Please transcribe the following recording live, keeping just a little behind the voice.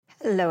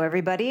Hello,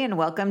 everybody, and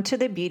welcome to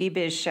the Beauty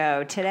Biz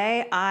Show.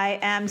 Today, I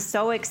am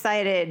so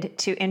excited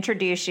to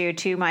introduce you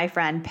to my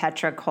friend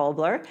Petra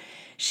Kolber.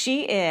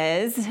 She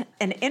is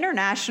an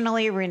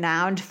internationally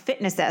renowned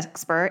fitness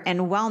expert and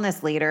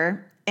wellness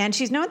leader, and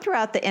she's known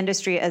throughout the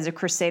industry as a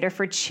crusader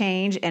for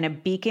change and a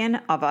beacon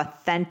of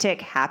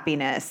authentic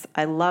happiness.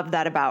 I love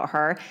that about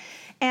her.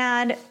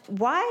 And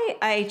why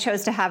I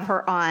chose to have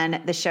her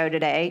on the show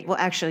today, well,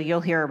 actually,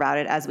 you'll hear about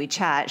it as we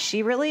chat.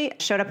 She really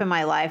showed up in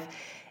my life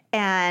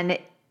and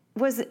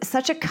was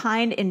such a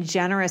kind and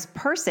generous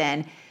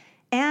person.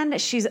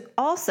 And she's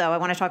also, I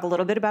want to talk a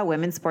little bit about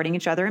women supporting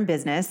each other in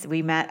business.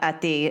 We met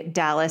at the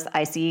Dallas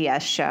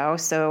ICES show,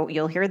 so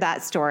you'll hear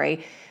that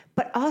story.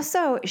 But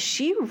also,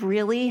 she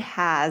really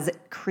has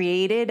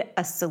created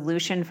a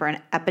solution for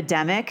an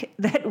epidemic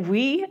that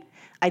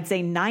I'd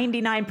say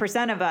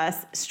 99% of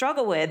us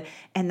struggle with,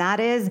 and that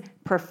is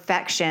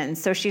perfection.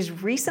 So she's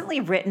recently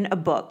written a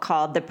book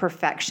called The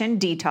Perfection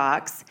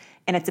Detox,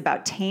 and it's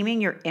about taming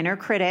your inner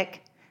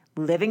critic,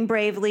 living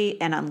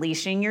bravely, and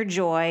unleashing your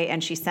joy.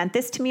 And she sent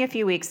this to me a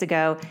few weeks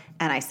ago,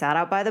 and I sat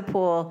out by the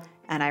pool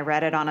and I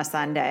read it on a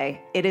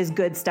Sunday. It is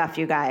good stuff,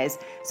 you guys.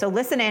 So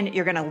listen in.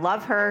 You're going to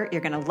love her.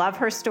 You're going to love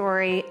her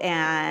story,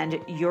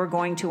 and you're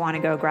going to want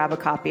to go grab a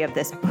copy of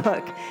this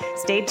book.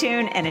 Stay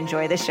tuned and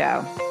enjoy the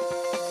show.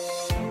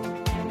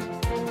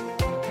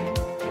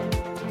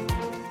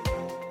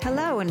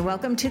 Hello, and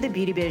welcome to the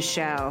Beauty Biz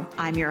Show.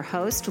 I'm your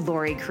host,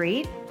 Lori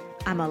Crete.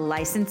 I'm a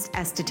licensed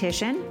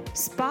esthetician,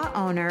 spa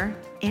owner,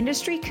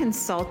 industry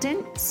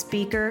consultant,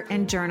 speaker,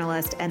 and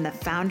journalist, and the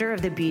founder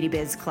of the Beauty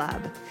Biz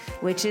Club,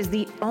 which is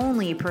the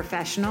only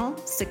professional,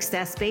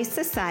 success-based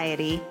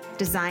society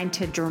designed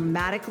to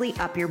dramatically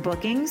up your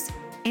bookings,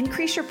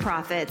 increase your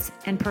profits,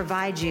 and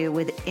provide you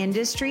with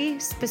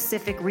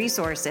industry-specific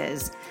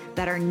resources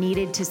that are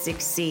needed to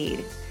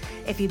succeed.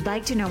 If you'd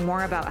like to know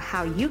more about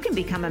how you can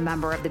become a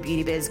member of the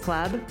Beauty Biz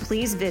Club,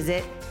 please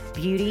visit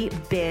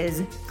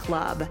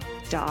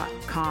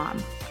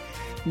beautybizclub.com.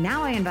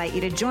 Now I invite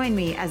you to join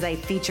me as I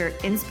feature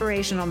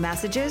inspirational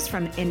messages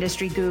from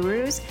industry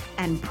gurus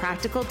and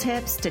practical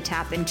tips to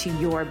tap into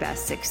your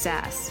best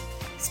success.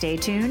 Stay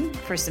tuned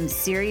for some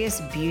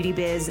serious beauty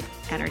biz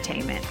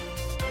entertainment.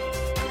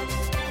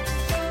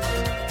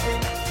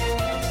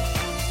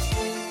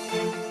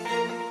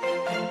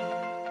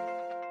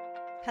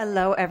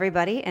 Hello,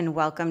 everybody, and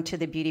welcome to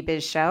the Beauty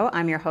Biz Show.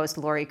 I'm your host,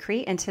 Lori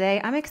Crete, and today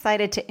I'm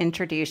excited to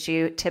introduce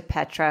you to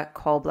Petra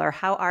Kolber.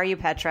 How are you,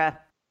 Petra?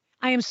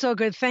 I am so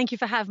good. Thank you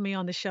for having me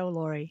on the show,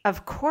 Lori.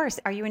 Of course.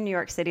 Are you in New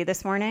York City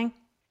this morning?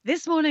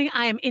 This morning,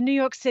 I am in New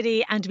York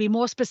City, and to be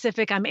more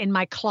specific, I'm in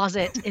my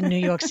closet in New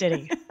York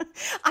City.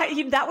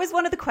 That was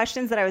one of the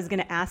questions that I was going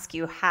to ask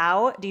you.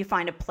 How do you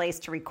find a place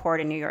to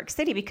record in New York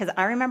City? Because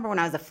I remember when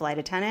I was a flight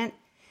attendant,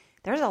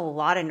 there's a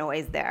lot of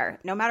noise there,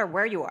 no matter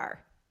where you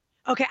are.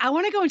 Okay, I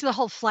want to go into the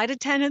whole flight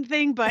attendant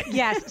thing, but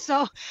yes.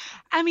 So,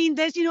 I mean,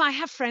 I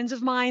have friends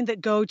of mine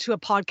that go to a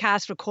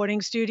podcast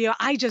recording studio.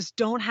 I just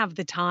don't have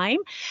the time.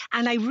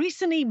 And I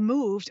recently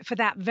moved for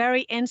that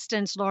very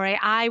instance, Lori.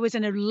 I was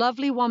in a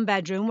lovely one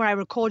bedroom where I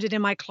recorded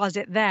in my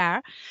closet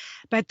there,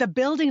 but the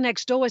building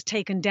next door was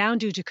taken down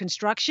due to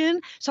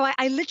construction. So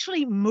I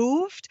literally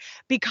moved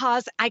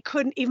because I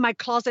couldn't, even my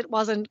closet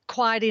wasn't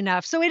quiet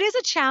enough. So it is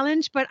a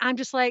challenge, but I'm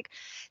just like,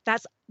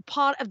 that's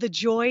part of the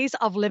joys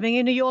of living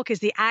in New York is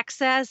the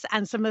access,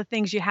 and some of the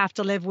things you have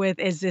to live with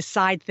is this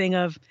side thing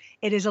of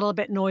it is a little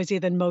bit noisier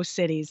than most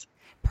cities.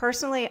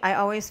 Personally, I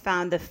always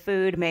found the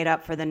food made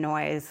up for the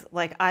noise.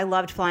 Like, I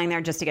loved flying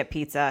there just to get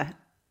pizza.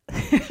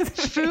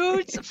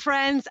 Foods,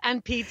 friends,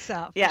 and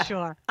pizza, for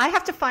sure. I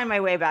have to find my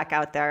way back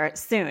out there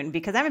soon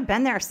because I haven't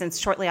been there since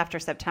shortly after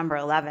September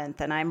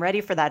 11th, and I'm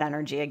ready for that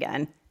energy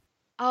again.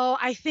 Oh,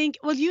 I think,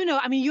 well,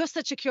 I mean, you're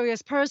such a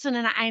curious person.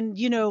 And I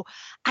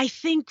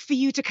think for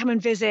you to come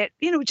and visit,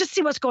 just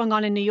see what's going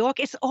on in New York,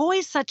 it's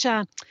always such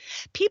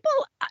people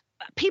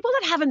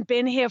that haven't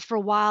been here for a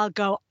while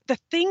go, the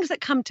things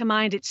that come to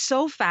mind, it's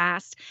so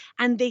fast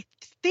and they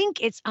think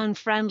it's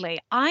unfriendly.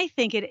 I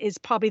think it is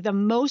probably the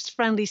most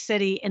friendly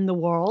city in the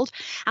world.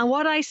 And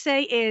what I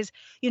say is,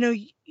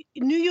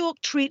 New York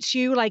treats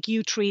you like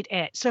you treat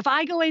it. So if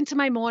I go into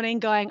my morning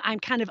going, I'm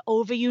kind of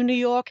over you, New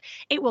York,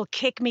 it will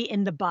kick me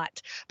in the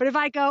butt. But if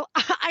I go,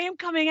 I am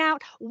coming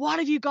out, what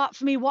have you got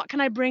for me? What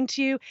can I bring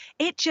to you?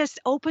 It just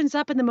opens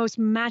up in the most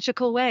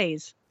magical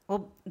ways.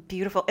 Well,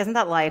 beautiful. Isn't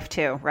that life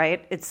too,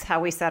 right? It's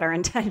how we set our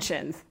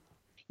intentions.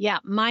 Yeah,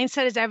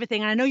 mindset is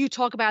everything. And I know you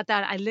talk about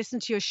that. I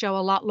listen to your show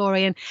a lot,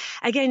 Lori. And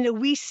again,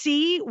 we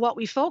see what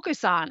we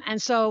focus on.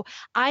 And so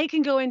I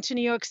can go into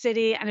New York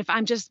City, and if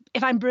I'm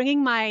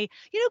bringing my,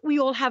 we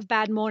all have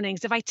bad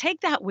mornings. If I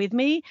take that with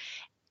me,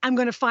 I'm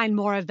going to find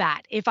more of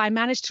that. If I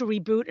manage to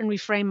reboot and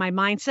reframe my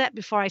mindset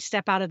before I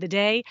step out of the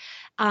day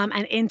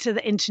and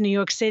into New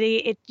York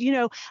City,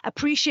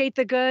 appreciate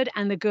the good,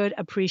 and the good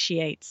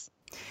appreciates.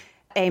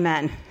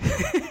 Amen.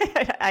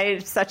 I'm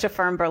such a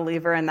firm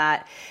believer in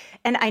that.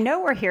 And I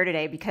know we're here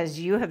today because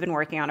you have been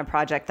working on a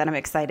project that I'm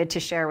excited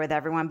to share with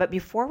everyone. But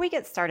before we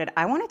get started,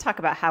 I want to talk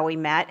about how we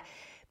met,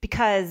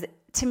 because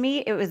to me,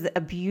 it was a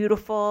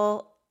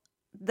beautiful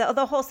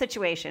the whole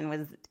situation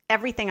was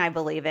everything I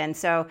believe in.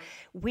 So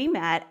we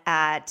met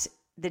at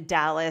the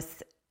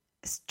Dallas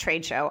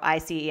trade show,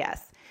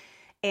 ICES.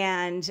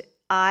 And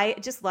I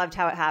just loved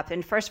how it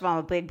happened. First of all, I'm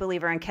a big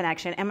believer in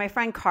connection. And my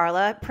friend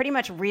Carla pretty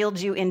much reeled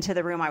you into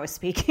the room I was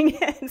speaking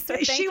in. So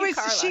thank you,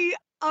 Carla.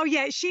 Oh,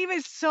 yeah. She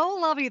was so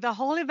lovely. The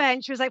whole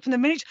event, she was like, from the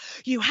minute,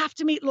 you have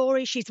to meet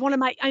Lori. She's one of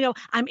my,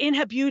 I'm in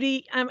her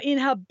beauty. I'm in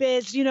her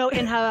biz, in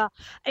her,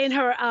 in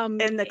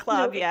the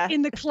club.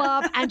 In the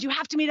club. And you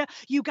have to meet her.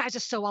 You guys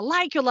are so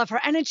alike. You'll love her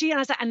energy. And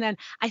I was like, and then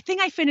I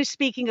think I finished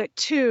speaking at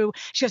 2.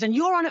 She goes, and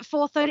you're on at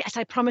 4:30. I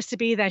said, I promise to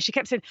be there. She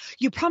kept saying,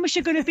 you promise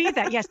you're going to be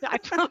there? Yes, I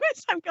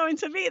promise I'm going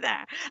to be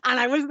there. And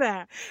I was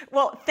there.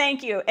 Well,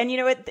 thank you. And you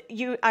know what?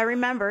 I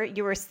remember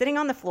you were sitting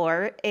on the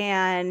floor,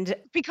 and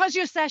because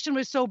your session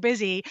was so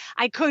busy,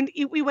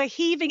 we were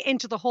heaving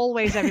into the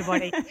hallways,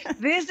 everybody.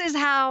 This is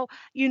how,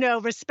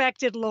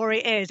 respected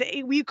Lori is.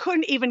 We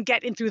couldn't even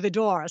get in through the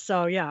door.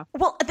 So, yeah.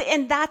 Well,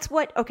 and that's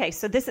okay.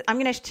 So I'm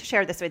going to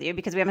share this with you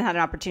because we haven't had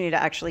an opportunity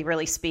to actually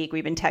really speak.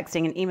 We've been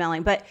texting and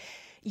emailing, but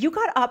you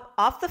got up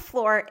off the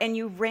floor and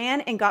you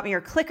ran and got me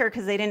your clicker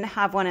because they didn't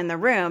have one in the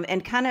room,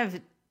 and kind of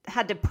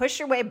had to push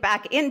your way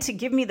back in to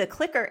give me the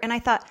clicker. And I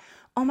thought,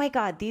 oh my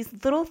God, these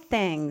little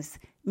things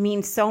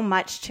mean so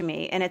much to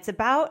me. And it's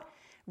about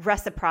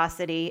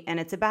reciprocity, and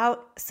it's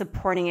about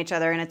supporting each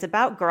other, and it's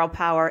about girl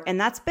power. And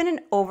that's been an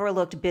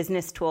overlooked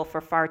business tool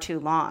for far too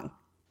long.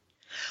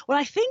 Well,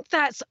 I think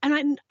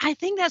I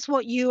think that's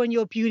what you and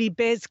your Beauty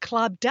Biz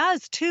Club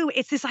does too.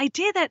 It's this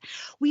idea that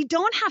we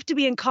don't have to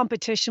be in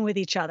competition with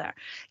each other.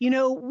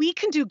 We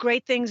can do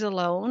great things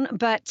alone,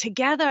 but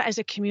together as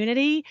a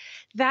community,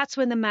 that's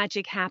when the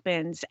magic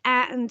happens.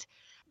 And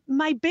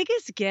my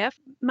biggest gift,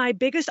 my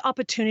biggest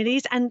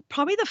opportunities, and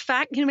probably the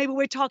fact, maybe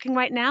we're talking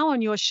right now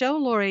on your show,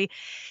 Lori,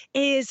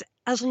 is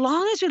as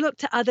long as we look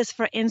to others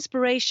for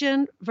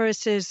inspiration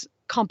versus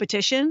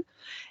competition,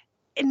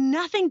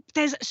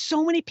 there's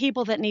so many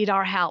people that need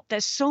our help.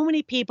 There's so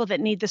many people that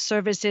need the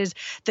services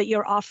that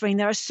you're offering.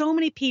 There are so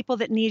many people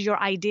that need your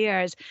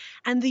ideas.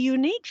 And the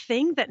unique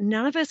thing that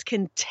none of us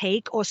can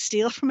take or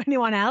steal from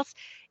anyone else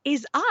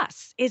is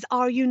us, is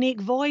our unique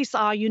voice,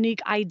 our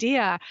unique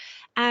idea.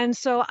 And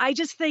so I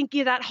just think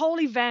that whole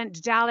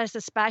event, Dallas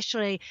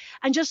especially,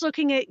 and just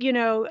looking at,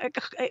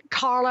 at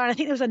Carla, and I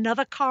think there was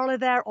another Carla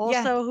there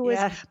also who was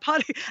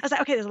part of, I was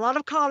like, okay, there's a lot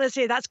of Carlas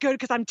here. That's good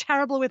because I'm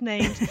terrible with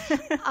names.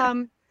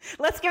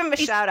 Let's give them a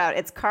shout out.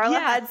 It's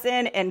Carla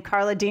Hudson and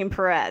Carla Dean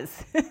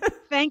Perez.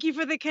 Thank you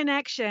for the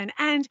connection.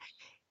 And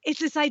it's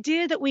this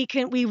idea that we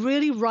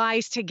really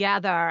rise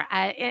together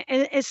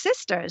as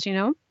sisters,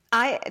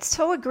 I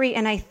so agree.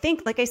 And I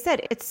think, like I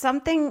said, it's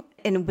something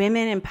in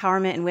women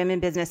empowerment and women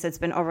business that's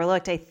been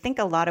overlooked. I think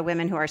a lot of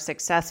women who are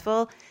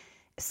successful,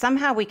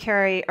 somehow we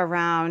carry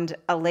around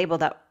a label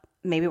that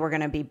maybe we're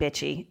going to be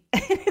bitchy.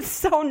 It's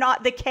so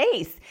not the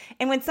case.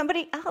 And when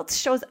somebody else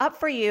shows up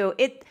for you,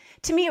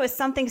 to me, it was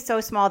something so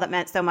small that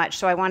meant so much.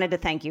 So I wanted to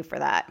thank you for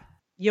that.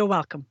 You're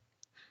welcome.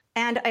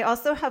 And I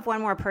also have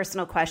one more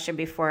personal question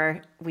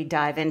before we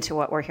dive into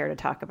what we're here to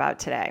talk about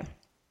today.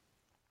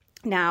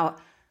 Now,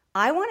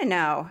 I want to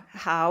know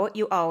how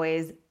you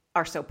always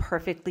are so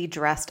perfectly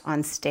dressed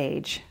on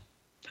stage,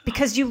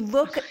 because you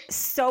look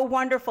so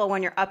wonderful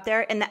when you're up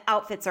there and the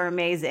outfits are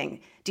amazing.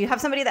 Do you have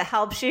somebody that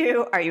helps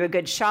you? Are you a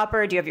good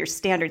shopper? Do you have your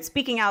standard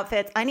speaking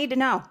outfits? I need to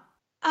know.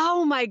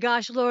 Oh my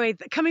gosh, Lori,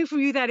 coming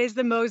from you, that's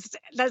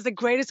the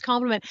greatest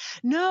compliment.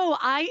 No,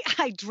 I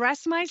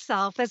dress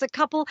myself. There's a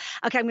couple.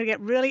 Okay, I'm going to get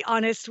really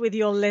honest with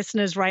your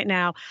listeners right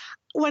now.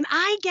 When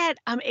I get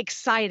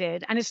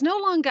excited, and it's no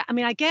longer,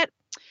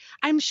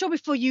 I'm sure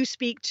before you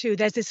speak too,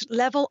 there's this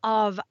level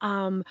of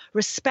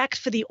respect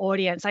for the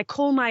audience. I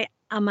call my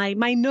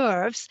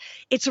nerves,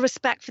 it's a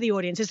respect for the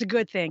audience. It's a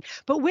good thing.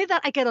 But with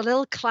that, I get a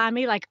little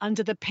clammy, like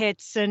under the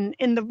pits and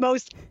in the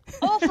most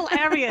awful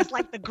areas,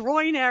 like the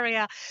groin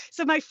area.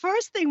 So my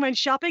first thing when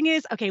shopping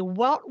is, okay,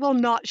 what will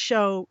not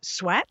show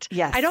sweat?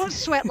 Yes. I don't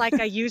sweat like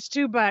I used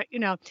to, but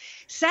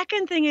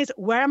Second thing is,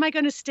 where am I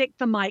going to stick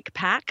the mic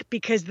pack?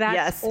 Because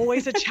that's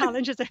always a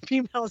challenge as a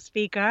female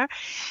speaker.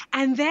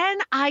 And then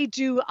I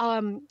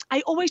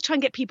always try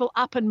and get people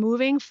up and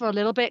moving for a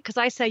little bit, because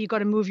I say you got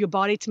to move your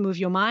body to move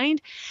your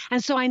mind.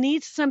 And so I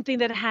need something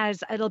that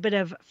has a little bit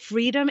of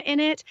freedom in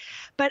it.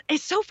 But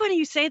it's so funny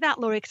you say that,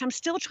 Lori, because I'm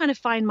still trying to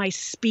find my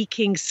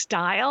speaking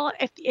style,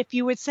 if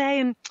you would say.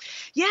 And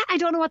I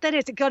don't know what that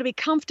is. It's got to be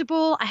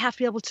comfortable. I have to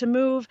be able to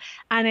move,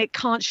 and it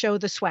can't show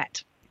the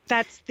sweat.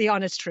 That's the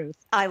honest truth.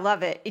 I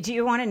love it. Do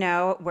you want to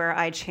know where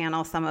I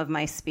channel some of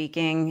my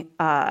speaking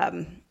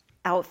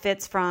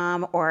outfits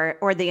from,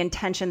 or the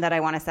intention that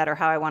I want to set, or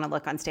how I want to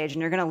look on stage?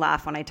 And you're going to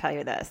laugh when I tell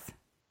you this.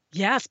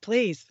 Yes,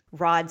 please.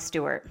 Rod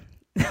Stewart.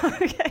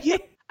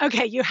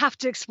 Okay, you have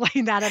to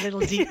explain that a little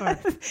deeper.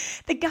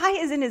 Yes. The guy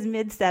is in his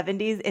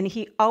mid-70s, and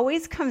he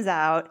always comes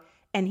out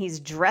and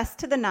he's dressed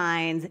to the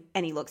nines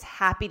and he looks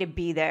happy to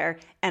be there.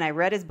 And I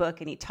read his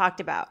book and he talked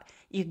about,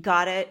 you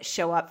got to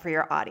show up for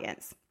your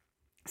audience.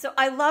 So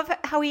I love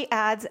how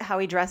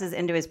he dresses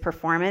into his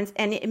performance,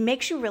 and it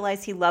makes you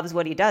realize he loves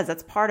what he does.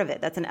 That's part of it.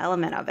 That's an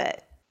element of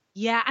it.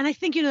 Yeah, and I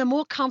think, the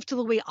more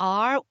comfortable we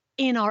are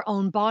in our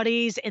own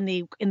bodies, in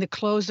the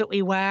clothes that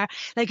we wear,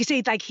 like you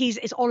say, like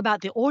it's all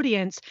about the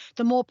audience.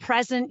 The more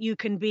present you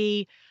can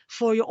be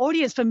for your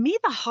audience. For me,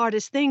 the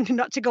hardest thing,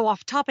 not to go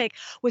off topic,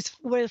 was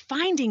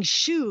finding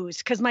shoes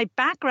because my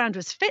background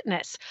was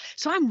fitness.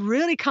 So I'm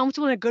really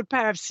comfortable in a good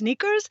pair of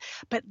sneakers,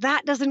 but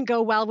that doesn't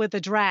go well with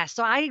the dress.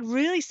 So I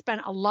really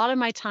spent a lot of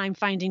my time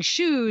finding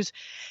shoes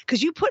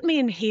because you put me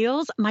in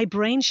heels, my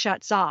brain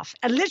shuts off.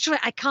 And literally,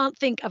 I can't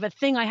think of a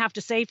thing I have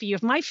to say for you.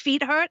 If my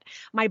feet hurt,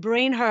 my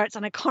brain hurts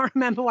and I can't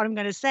remember what I'm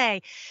going to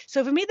say.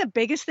 So for me, the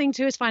biggest thing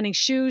too is finding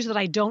shoes that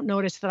I don't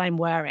notice that I'm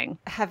wearing.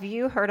 Have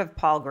you heard of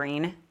Paul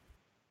Green?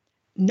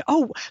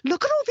 No,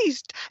 look at all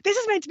these. This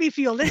is meant to be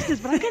for your listeners,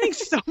 but I'm getting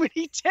so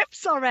many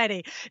tips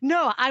already.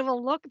 No, I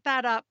will look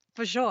that up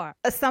for sure.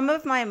 Some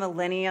of my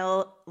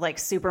millennial, like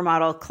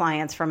supermodel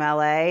clients from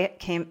LA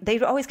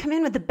they'd always come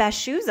in with the best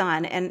shoes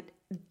on. And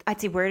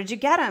I'd say, where did you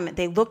get them?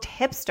 They looked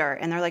hipster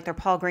and they're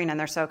Paul Green and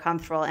they're so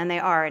comfortable, and they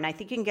are. And I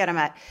think you can get them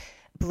at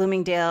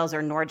Bloomingdale's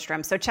or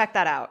Nordstrom. So check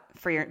that out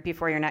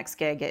before your next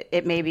gig.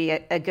 It may be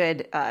a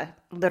good,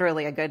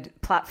 literally a good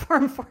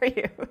platform for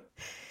you.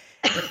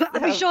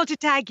 I'll be sure to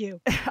tag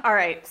you. All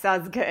right.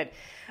 Sounds good.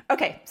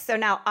 Okay. So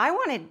now I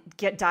want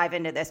to dive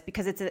into this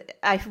because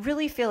I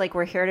really feel like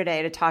we're here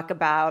today to talk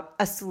about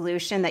a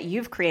solution that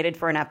you've created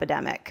for an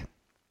epidemic.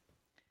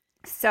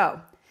 So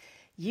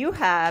you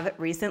have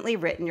recently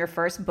written your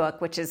first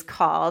book, which is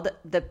called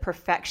The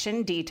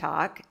Perfection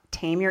Detox: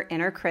 Tame Your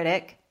Inner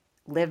Critic,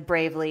 Live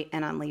Bravely,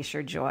 and Unleash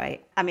Your Joy.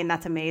 I mean,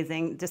 that's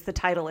amazing. Just the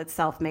title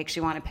itself makes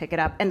you want to pick it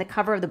up. And the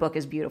cover of the book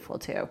is beautiful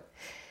too.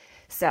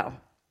 So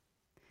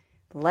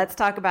let's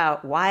talk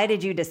about, why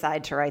did you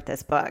decide to write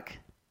this book?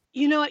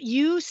 You know what?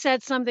 You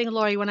said something,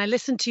 Lori, when I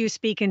listened to you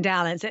speak in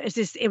Dallas.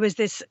 It was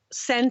this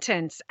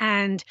sentence,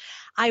 and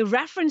I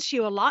reference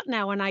you a lot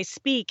now when I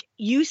speak.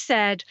 You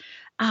said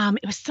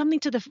it was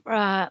something to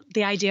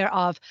the idea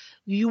of,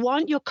 you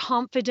want your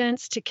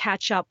confidence to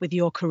catch up with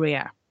your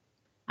career.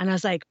 And I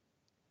was like,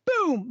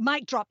 boom,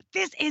 mic drop.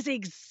 This is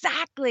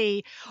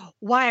exactly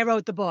why I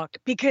wrote the book,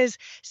 because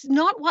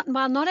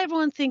while not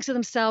everyone thinks of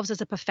themselves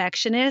as a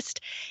perfectionist,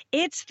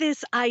 it's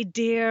this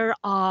idea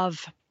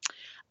of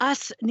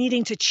us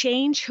needing to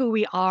change who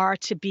we are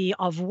to be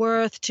of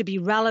worth, to be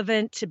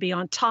relevant, to be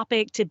on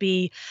topic, to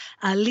be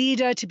a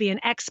leader, to be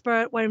an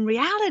expert, when in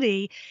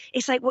reality,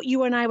 it's like what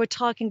you and I were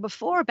talking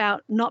before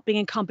about not being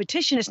in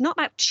competition. It's not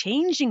about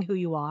changing who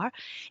you are.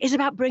 It's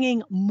about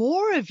bringing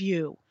more of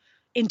you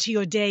into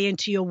your day,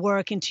 into your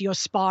work, into your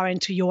spa,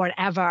 into your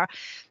whatever.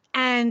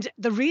 And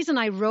the reason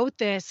I wrote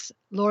this,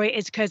 Lori,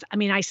 is because,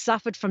 I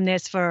suffered from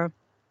this for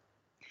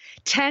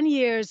 10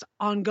 years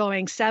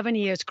ongoing, 7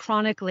 years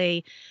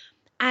chronically.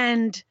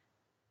 And,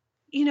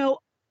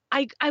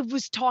 I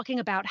was talking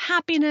about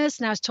happiness,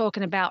 and I was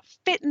talking about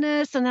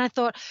fitness. And I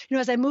thought,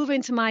 as I move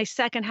into my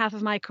second half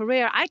of my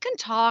career, I can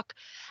talk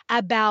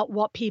about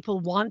what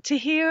people want to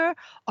hear,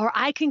 or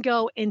I can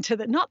go into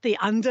not the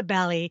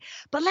underbelly,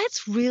 but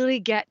let's really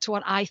get to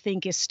what I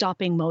think is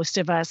stopping most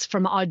of us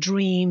from our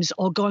dreams,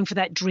 or going for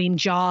that dream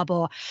job,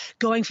 or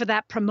going for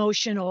that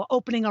promotion, or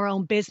opening our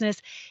own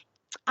business.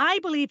 I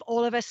believe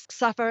all of us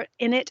suffer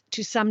in it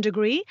to some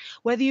degree,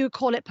 whether you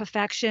call it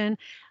perfection.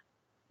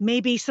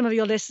 Maybe some of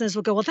your listeners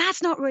will go, well,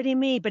 that's not really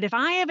me. But if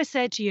I ever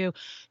said to you,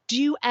 do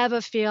you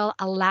ever feel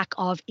a lack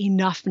of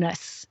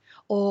enoughness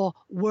or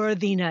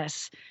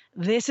worthiness?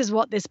 This is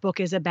what this book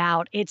is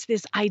about. It's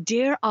this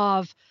idea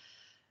of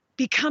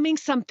becoming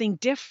something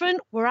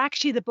different, where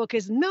actually the book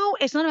is, no,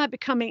 it's not about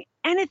becoming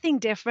anything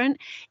different.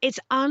 It's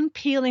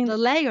unpeeling the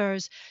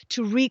layers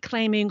to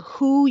reclaiming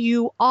who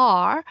you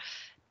are,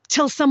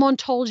 till someone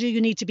told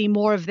you need to be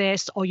more of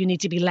this or you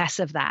need to be less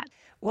of that.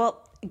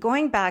 Well,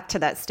 going back to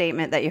that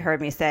statement that you heard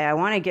me say, I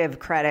want to give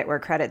credit where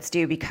credit's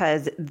due,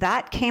 because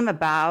that came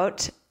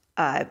about,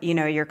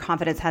 your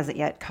confidence hasn't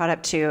yet caught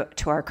up to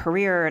our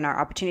career and our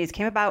opportunities,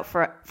 came about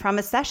from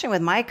a session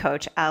with my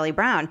coach, Allie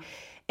Brown.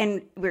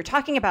 And we were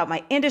talking about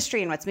my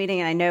industry and what's meeting.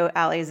 And I know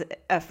Allie's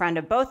a friend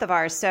of both of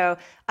ours. So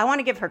I want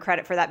to give her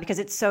credit for that, because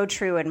it's so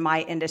true in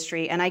my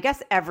industry and I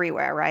guess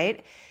everywhere,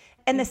 right?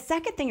 And the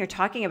second thing you're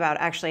talking about,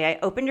 actually, I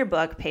opened your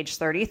book, page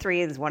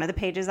 33 is one of the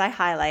pages I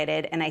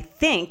highlighted. And I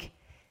think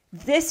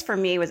this for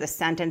me was a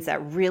sentence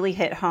that really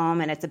hit home,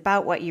 and it's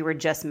about what you were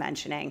just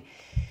mentioning.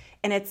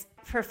 And it's,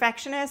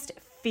 perfectionist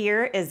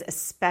fear is a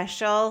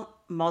special,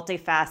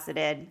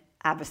 multifaceted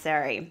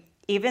adversary.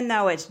 Even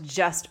though it's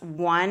just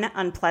one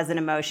unpleasant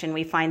emotion,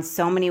 we find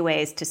so many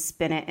ways to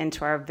spin it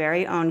into our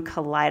very own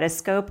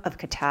kaleidoscope of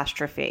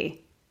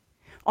catastrophe.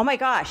 Oh my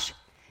gosh.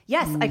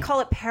 Yes, I call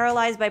it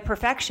paralyzed by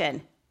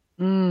perfection.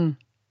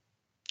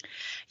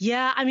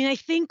 Yeah, I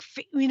think,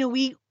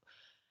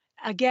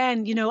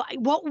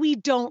 what we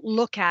don't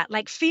look at,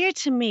 like fear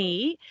to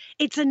me,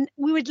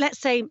 let's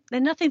say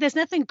there's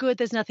nothing good,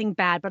 there's nothing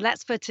bad, but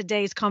let's, for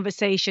today's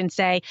conversation,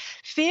 say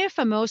fear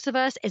for most of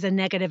us is a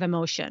negative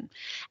emotion.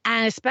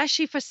 And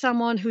especially for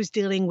someone who's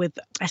dealing with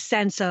a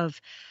sense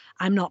of,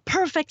 I'm not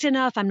perfect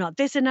enough, I'm not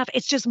this enough,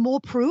 it's just more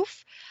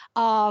proof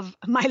of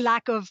my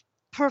lack of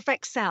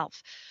perfect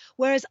self.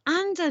 Whereas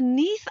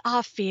underneath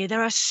our fear,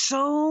 there are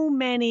so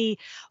many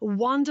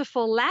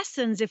wonderful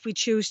lessons if we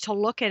choose to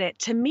look at it.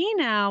 To me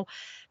now,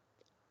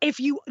 if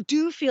you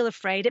do feel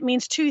afraid, it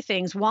means two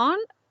things. One,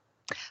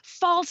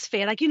 false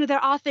fear. Like, there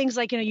are things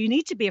like, you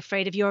need to be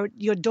afraid if your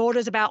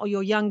daughter's about or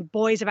your young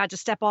boy's about to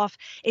step off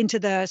into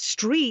the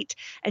street,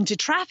 into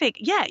traffic.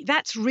 Yeah,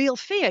 that's real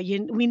fear.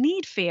 We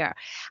need fear.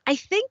 I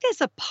think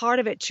there's a part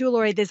of it too,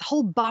 Lori, this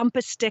whole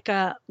bumper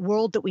sticker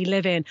world that we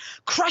live in.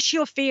 Crush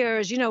your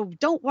fears,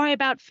 don't worry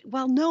about,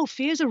 well, no,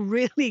 fear's a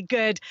really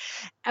good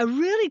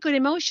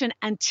emotion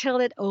until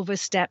it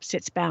oversteps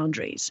its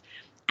boundaries.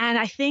 And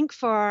I think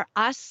for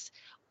us,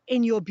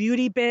 in your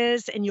beauty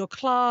biz, in your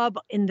club,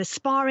 in the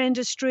spa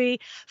industry,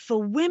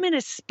 for women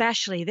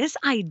especially, this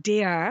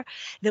idea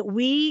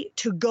that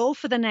to go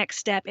for the next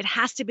step, it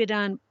has to be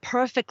done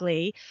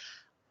perfectly,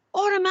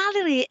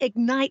 automatically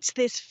ignites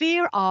this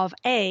fear of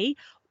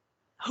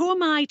who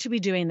am I to be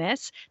doing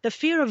this? The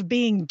fear of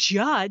being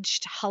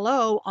judged,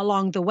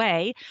 along the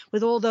way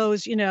with all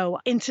those,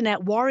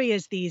 internet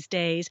warriors these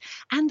days,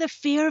 and the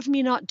fear of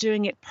me not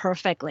doing it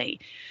perfectly.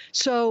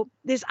 So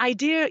this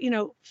idea,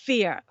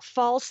 fear,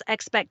 false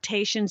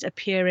expectations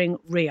appearing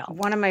real.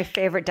 One of my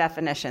favorite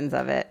definitions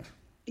of it.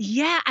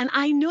 Yeah. And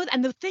I know,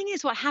 and the thing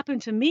is, what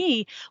happened to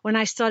me when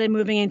I started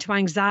moving into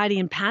anxiety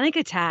and panic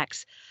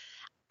attacks,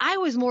 I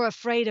was more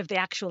afraid of the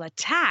actual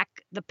attack,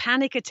 the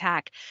panic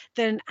attack,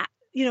 than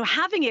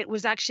having it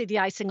was actually the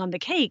icing on the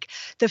cake.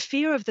 The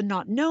fear of the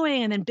not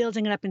knowing and then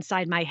building it up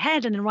inside my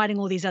head and then writing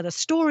all these other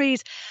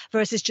stories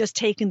versus just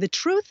taking the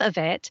truth of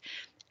it.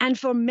 And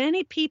for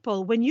many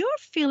people, when you're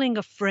feeling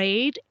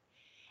afraid,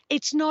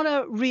 it's not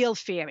a real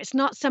fear. It's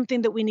not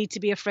something that we need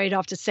to be afraid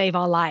of to save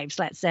our lives,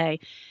 let's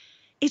say.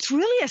 It's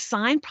really a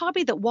sign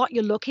probably that what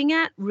you're looking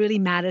at really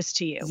matters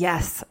to you.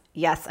 Yes.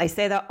 I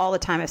say that all the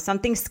time. If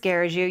something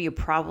scares you, you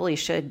probably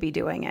should be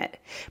doing it.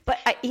 But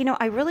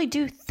I really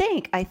do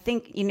think,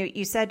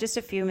 you said just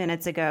a few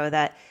minutes ago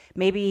that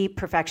maybe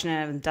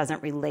perfectionism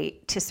doesn't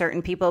relate to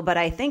certain people, but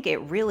I think it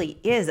really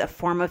is a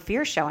form of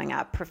fear showing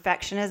up.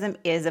 Perfectionism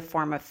is a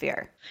form of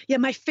fear. Yeah.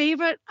 My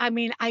favorite,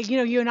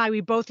 you and I, we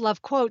both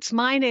love quotes.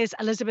 Mine is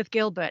Elizabeth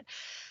Gilbert.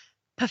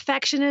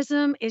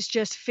 Perfectionism is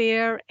just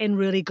fear in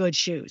really good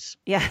shoes.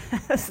 Yeah,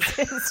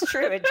 it's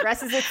true. It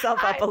dresses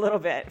itself up a little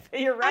bit.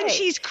 You're right. And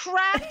she's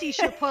crafty.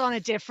 She'll put on a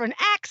different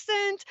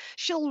accent.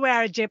 She'll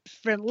wear a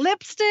different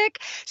lipstick.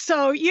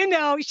 So,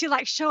 she'll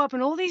show up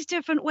in all these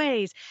different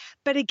ways.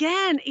 But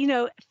again,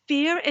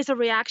 fear is a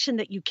reaction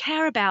that you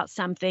care about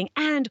something.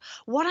 And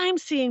what I'm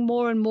seeing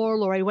more and more,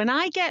 Lori, when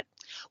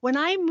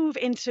I move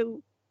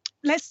into,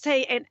 let's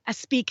say a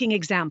speaking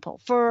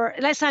example,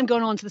 let's say I'm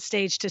going onto the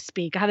stage to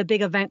speak. I have a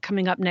big event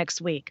coming up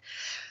next week.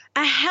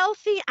 A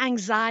healthy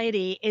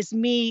anxiety is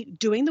me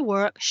doing the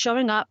work,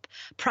 showing up,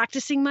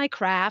 practicing my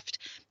craft,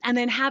 and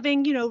then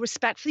having,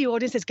 respect for the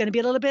audience. There's going to be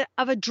a little bit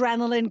of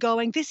adrenaline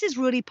going. This is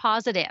really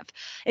positive.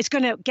 It's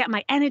going to get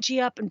my energy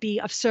up and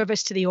be of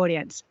service to the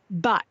audience.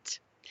 But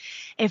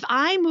if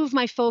I move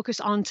my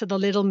focus onto the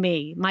little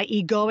me, my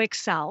egoic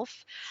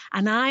self,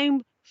 and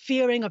I'm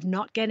fearing of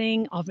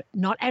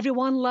not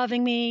everyone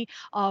loving me,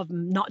 of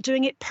not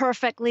doing it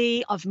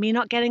perfectly, of me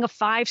not getting a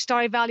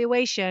 5-star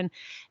evaluation,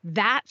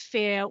 that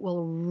fear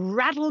will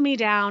rattle me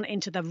down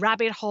into the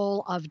rabbit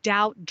hole of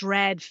doubt,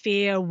 dread,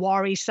 fear,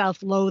 worry,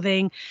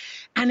 self-loathing.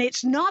 And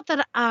it's not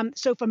that,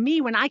 so for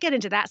me, when I get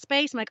into that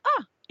space, I'm like,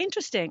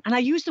 interesting. And I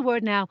use the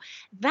word now,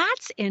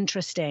 that's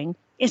interesting.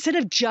 Instead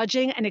of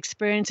judging an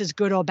experience as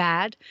good or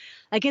bad,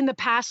 like in the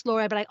past,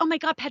 Laura, I'd be like, oh my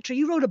God, Petra,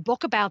 you wrote a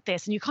book about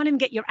this and you can't even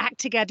get your act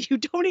together. You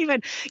don't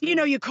even,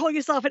 you call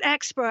yourself an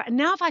expert. And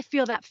now if I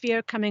feel that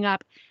fear coming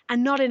up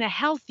and not in a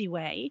healthy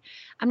way,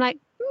 I'm like,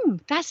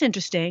 that's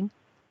interesting.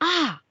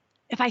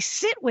 If I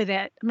sit with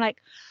it, I'm like,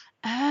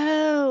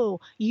 oh,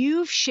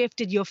 you've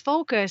shifted your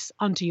focus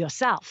onto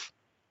yourself.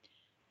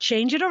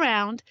 Change it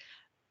around.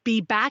 Be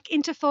back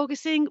into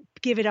focusing,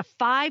 give it a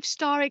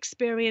 5-star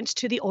experience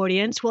to the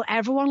audience. Will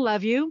everyone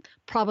love you?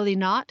 Probably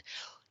not.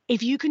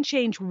 If you can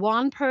change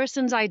one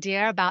person's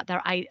idea about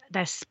their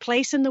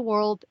place in the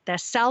world, their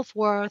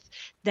self-worth,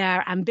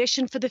 their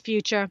ambition for the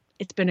future,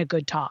 it's been a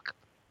good talk.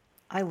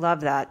 I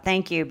love that.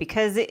 Thank you.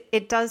 Because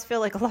it does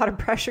feel like a lot of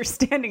pressure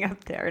standing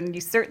up there, and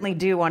you certainly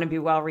do want to be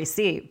well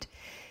received.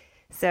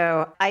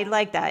 So I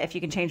like that. If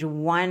you can change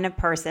one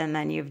person,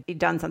 then you've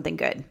done something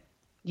good.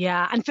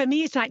 Yeah. And for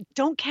me, it's like,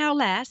 don't care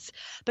less,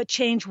 but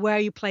change where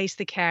you place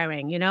the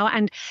caring,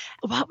 And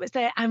what was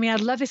that? I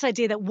love this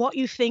idea that what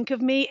you think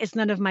of me is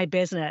none of my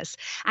business.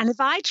 And if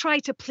I try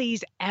to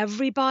please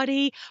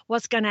everybody,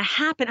 what's going to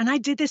happen? And I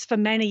did this for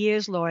many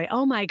years, Lori.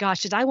 Oh my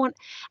gosh,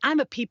 I'm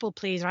a people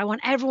pleaser. I want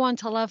everyone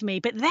to love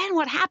me. But then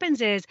what happens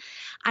is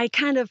I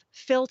kind of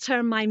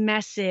filter my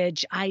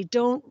message. I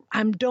don't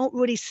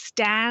really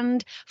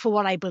stand for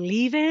what I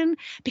believe in,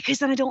 because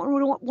then I don't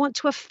really want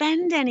to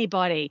offend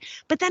anybody.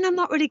 But then I'm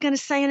not really going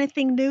to say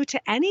anything new to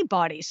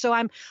anybody. So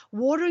I'm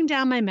watering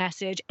down my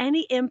message.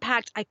 Any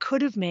impact I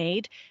could have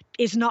made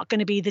is not going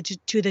to be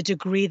to the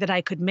degree that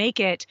I could make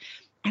it.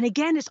 And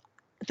again,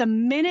 the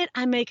minute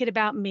I make it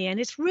about me, and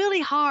it's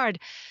really hard.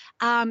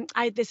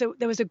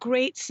 There was a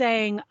great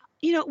saying.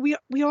 We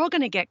are all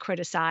going to get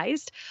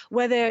criticized,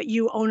 whether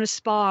you own a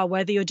spa,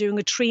 whether you're doing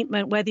a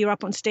treatment, whether you're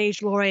up on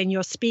stage, Lori, and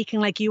you're speaking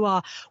like you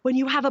are. When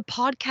you have a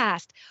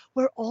podcast,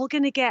 we're all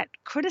going to get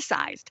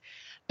criticized.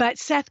 But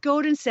Seth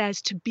Godin says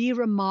to be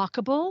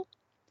remarkable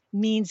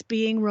means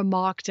being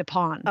remarked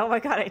upon. Oh my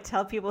God, I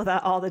tell people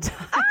that all the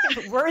time.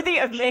 Worthy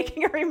of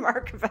making a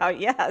remark about,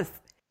 yes.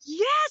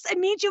 Yes, it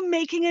means you're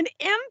making an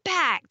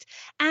impact.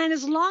 And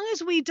as long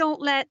as we don't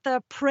let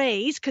the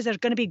praise, because there's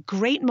going to be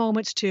great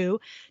moments too,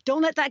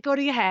 don't let that go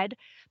to your head.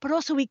 But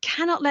also we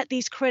cannot let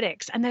these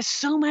critics, and there's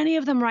so many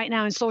of them right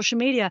now in social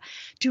media,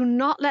 do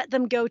not let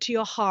them go to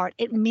your heart.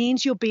 It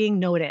means you're being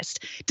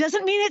noticed.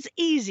 Doesn't mean it's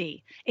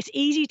easy. It's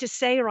easy to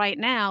say right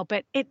now,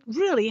 but it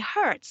really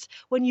hurts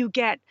when you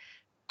get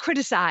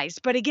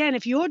criticized. But again,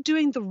 if you're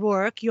doing the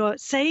work, you're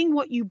saying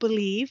what you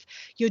believe,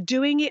 you're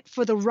doing it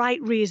for the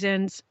right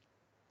reasons,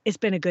 it's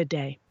been a good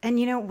day. And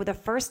the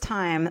first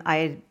time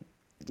I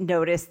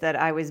noticed that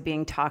I was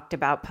being talked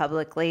about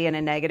publicly in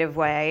a negative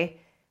way,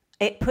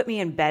 it put me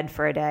in bed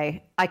for a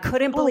day. I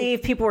couldn't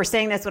believe people were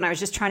saying this when I was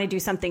just trying to do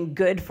something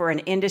good for an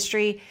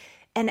industry.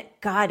 And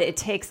God, it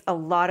takes a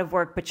lot of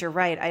work, but you're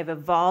right. I've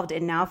evolved.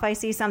 And now if I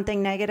see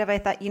something negative, I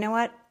thought, you know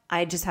what?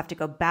 I just have to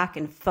go back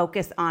and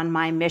focus on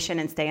my mission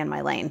and stay in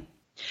my lane.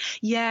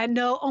 Yeah,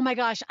 no. Oh my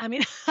gosh. I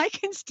mean, I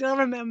can still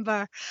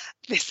remember,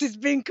 this is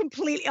being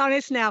completely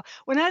honest now.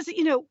 When I was,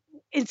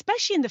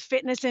 especially in the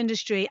fitness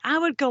industry, I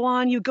would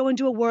you go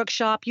into a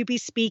workshop, you'd be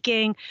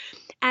speaking,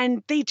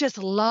 and they just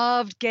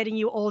loved getting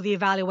you all the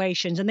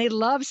evaluations and they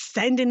loved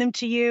sending them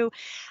to you.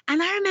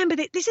 And I remember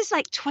that this is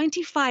like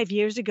 25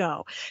 years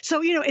ago.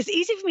 So, it's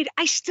easy for me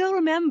I still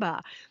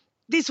remember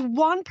this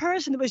one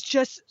person that was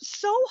just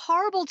so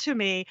horrible to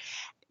me.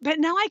 But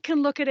now I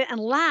can look at it and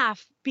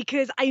laugh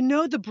because I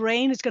know the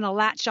brain is going to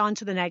latch on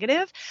to the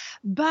negative.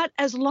 But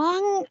as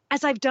long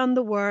as I've done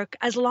the work,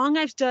 as long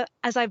as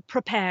I've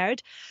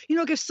prepared,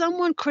 if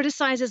someone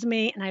criticizes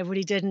me and I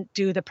really didn't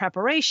do the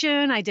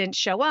preparation, I didn't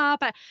show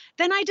up,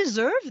 then I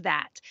deserve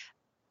that.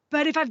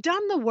 But if I've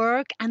done the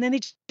work and then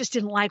they just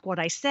didn't like what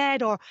I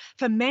said, or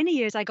for many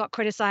years I got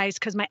criticized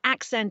because my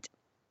accent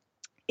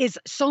is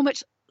so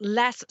much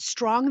less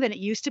strong than it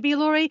used to be,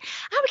 Lori,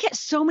 I would get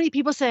so many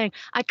people saying,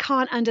 I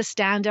can't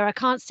understand her. I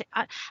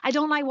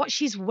don't like what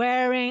she's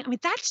wearing. I mean,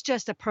 that's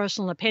just a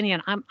personal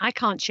opinion. I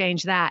can't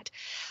change that.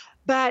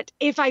 But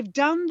if I've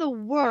done the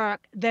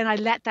work, then I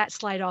let that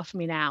slide off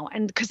me now.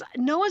 And because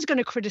no one's going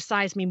to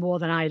criticize me more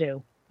than I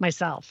do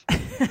myself.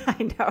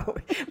 I know.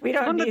 We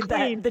don't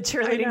need the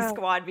cheerleading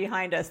squad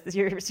behind us.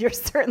 You're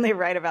certainly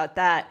right about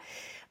that.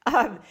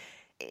 When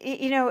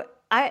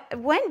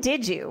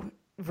did you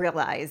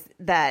realize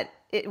that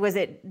was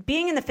it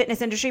being in the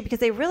fitness industry? Because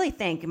they really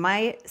think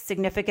my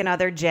significant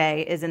other,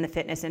 Jay, is in the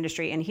fitness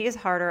industry and he is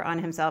harder on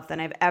himself than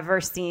I've ever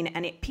seen.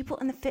 And people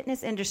in the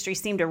fitness industry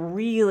seem to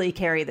really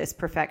carry this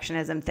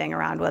perfectionism thing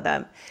around with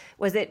them.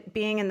 Was it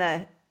being in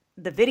the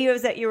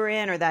videos that you were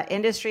in or that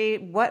industry?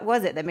 What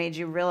was it that made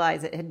you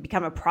realize it had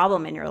become a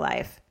problem in your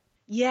life?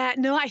 Yeah,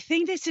 no, I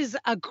think this is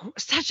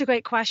such a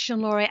great question,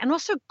 Lori, and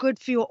also good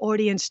for your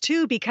audience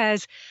too,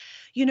 because,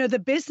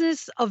 the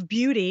business of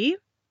beauty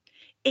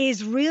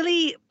is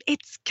really,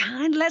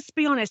 let's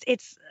be honest,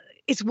 it's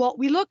what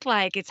we look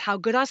like. It's how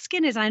good our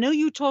skin is. And I know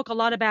you talk a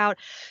lot about,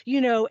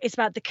 it's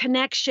about the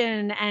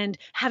connection and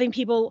having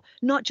people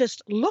not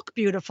just look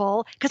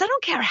beautiful, because I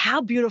don't care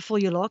how beautiful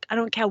you look. I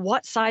don't care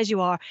what size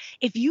you are.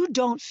 If you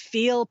don't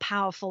feel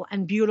powerful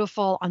and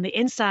beautiful on the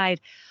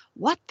inside,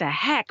 what the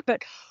heck?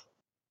 But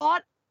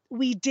what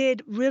we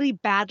did really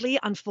badly,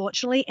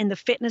 unfortunately, in the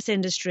fitness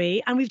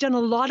industry, and we've done a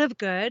lot of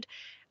good.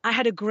 I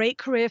had a great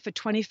career for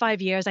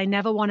 25 years. I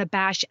never want to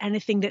bash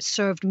anything that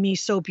served me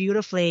so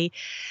beautifully.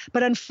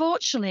 But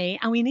unfortunately,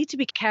 and we need to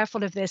be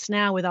careful of this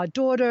now with our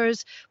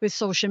daughters, with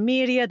social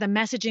media, the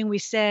messaging we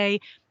say,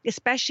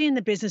 especially in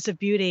the business of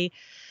beauty,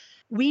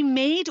 we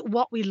made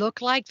what we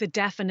look like the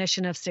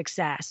definition of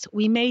success.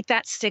 We made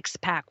that six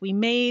pack. We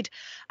made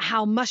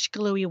how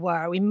muscular we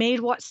were. We made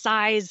what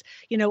size,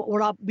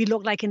 what we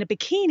looked like in a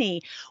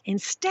bikini,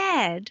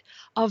 instead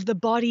of the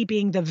body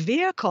being the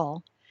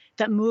vehicle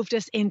that moved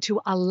us into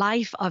a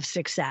life of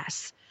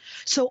success.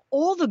 So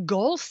all the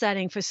goal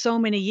setting for so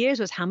many years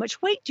was how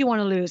much weight do you want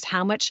to lose?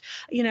 How much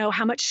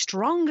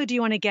stronger do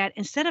you want to get?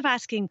 Instead of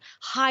asking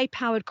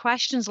high-powered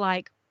questions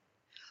like,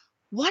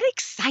 what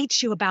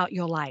excites you about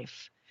your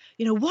life?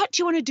 What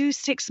do you want to do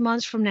 6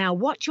 months from now?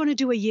 What do you want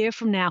to do a year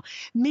from now?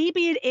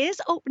 Maybe it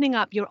is opening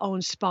up your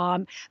own spa,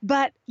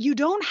 but you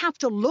don't have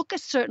to look a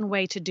certain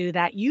way to do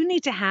that. You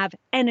need to have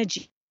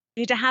energy.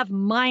 You need to have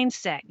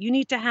mindset. You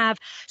need to have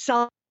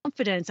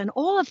self-confidence. And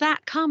all of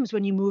that comes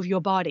when you move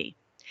your body.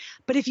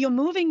 But if you're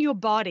moving your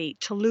body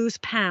to lose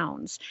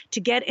pounds, to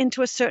get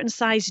into a certain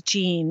size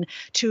jean,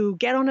 to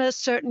get on a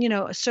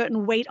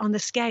certain weight on the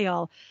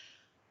scale,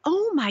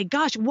 oh my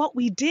gosh, what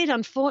we did,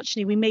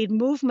 unfortunately, we made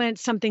movement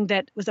something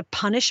that was a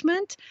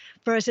punishment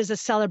versus a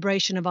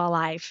celebration of our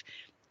life.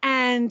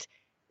 And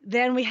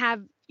then we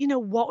have,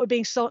 what we're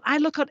being sold. I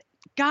look at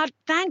God,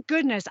 thank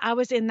goodness I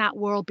was in that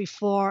world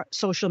before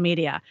social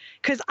media,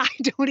 because I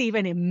don't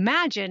even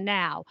imagine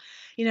now,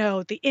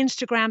 the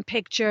Instagram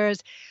pictures.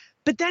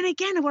 But then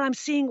again, what I'm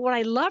seeing, what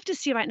I love to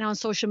see right now on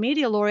social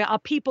media, Lori, are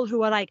people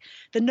who are like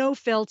the no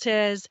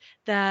filters,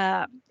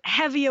 the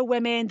heavier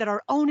women that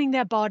are owning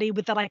their body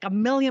with the like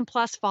 1 million+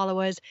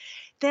 followers.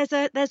 There's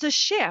a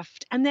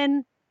shift. And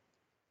then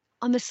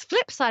on the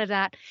flip side of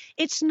that,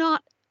 it's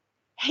not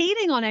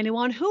hating on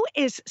anyone who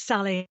is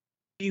selling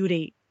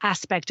beauty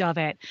aspect of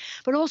it,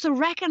 but also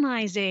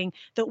recognizing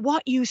that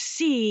what you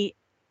see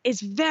is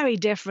very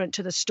different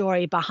to the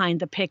story behind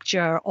the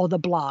picture or the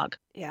blog.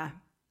 Yeah.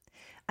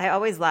 I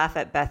always laugh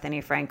at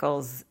Bethany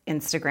Frankel's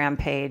Instagram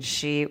page.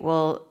 She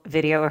will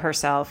video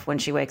herself when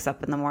she wakes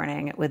up in the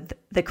morning with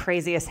the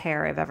craziest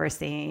hair I've ever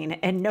seen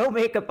and no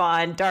makeup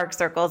on, dark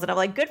circles. And I'm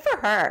like, good for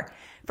her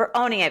for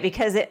owning it,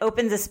 because it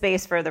opens a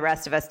space for the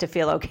rest of us to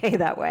feel okay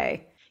that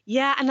way.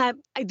 Yeah, and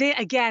I did,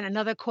 again,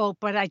 another quote,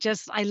 but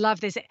I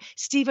love this.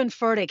 Stephen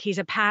Furtick, he's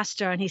a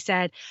pastor, and he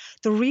said,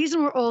 the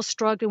reason we're all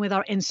struggling with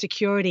our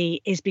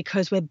insecurity is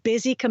because we're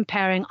busy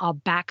comparing our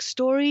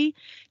backstory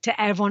to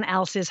everyone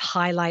else's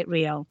highlight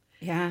reel.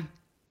 Yeah.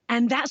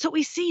 And that's what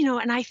we see,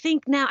 and I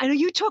think now, I know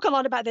you talk a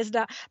lot about this,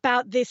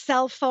 about the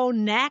cell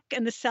phone neck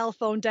and the cell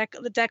phone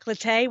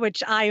décolleté,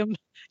 which I am,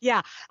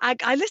 yeah,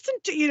 I listen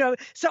to,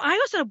 so I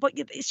also, but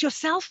it's your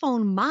cell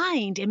phone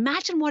mind.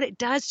 Imagine what it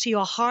does to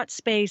your heart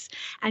space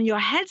and your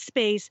head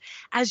space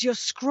as you're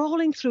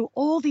scrolling through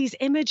all these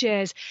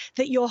images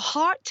that your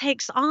heart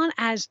takes on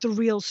as the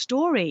real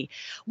story.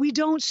 We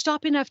don't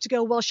stop enough to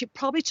go, well, she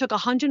probably took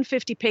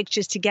 150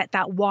 pictures to get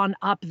that one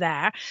up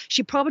there.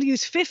 She probably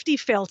used 50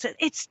 filters.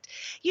 It's,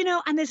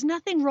 and there's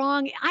nothing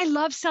wrong. I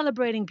love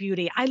celebrating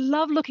beauty. I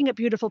love looking at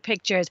beautiful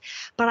pictures,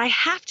 but I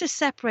have to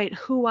separate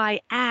who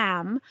I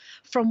am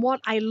from what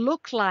I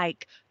look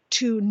like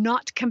to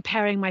not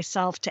comparing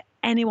myself to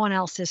anyone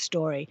else's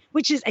story,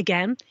 which is,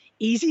 again,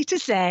 easy to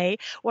say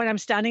when I'm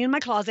standing in my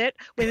closet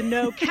with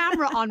no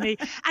camera on me.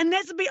 And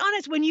let's be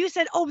honest, when you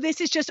said, oh, this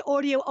is just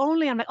audio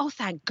only, I'm like, oh,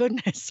 thank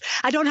goodness.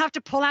 I don't have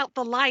to pull out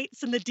the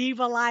lights and the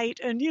diva light.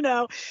 And,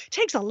 it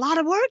takes a lot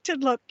of work to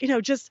look,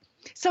 just.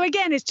 So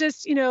again, it's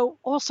just,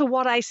 also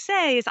what I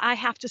say is I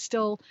have to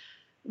still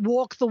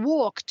walk the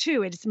walk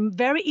too. It's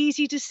very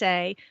easy to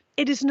say.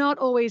 It is not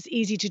always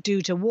easy to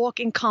do, to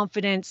walk in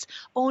confidence,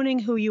 owning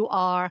who you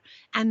are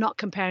and not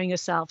comparing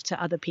yourself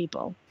to other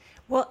people.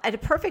 Well, a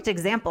perfect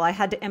example, I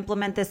had to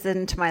implement this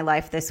into my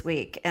life this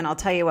week. And I'll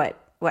tell you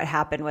what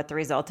happened, what the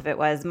result of it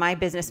was. My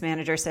business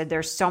manager said,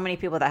 there's so many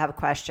people that have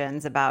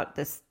questions about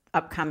this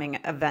upcoming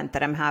event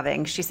that I'm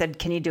having. She said,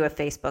 can you do a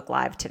Facebook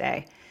Live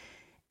today?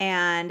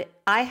 And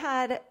I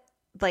had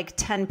like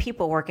 10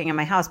 people working in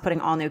my house putting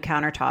all new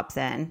countertops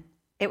in.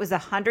 It was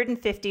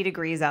 150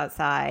 degrees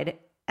outside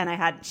and I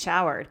hadn't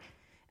showered.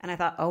 And I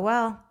thought, oh,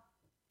 well,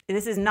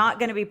 this is not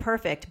going to be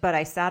perfect. But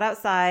I sat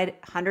outside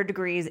 100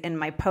 degrees in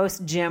my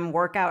post-gym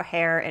workout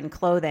hair and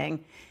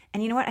clothing.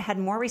 And you know what? I had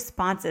more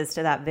responses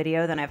to that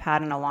video than I've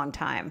had in a long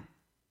time.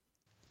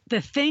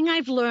 The thing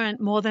I've learned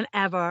more than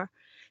ever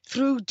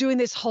through doing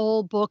this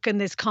whole book and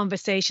this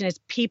conversation is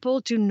people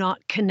do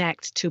not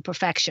connect to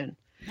perfection.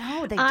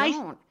 No, they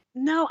don't.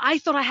 No, I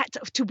thought I had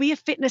to be a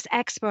fitness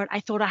expert. I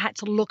thought I had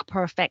to look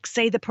perfect,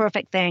 say the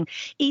perfect thing,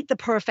 eat the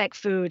perfect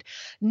food,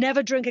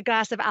 never drink a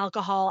glass of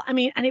alcohol. I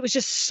mean, and it was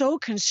just so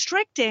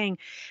constricting.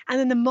 And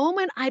then the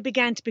moment I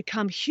began to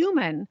become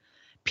human,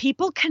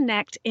 people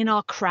connect in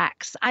our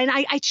cracks. And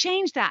I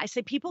changed that. I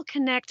say people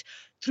connect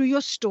through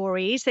your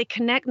stories. They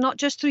connect not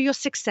just through your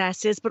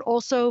successes, but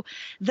also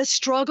the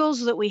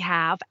struggles that we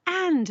have.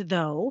 And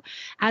though,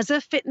 as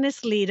a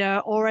fitness leader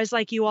or as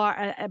like you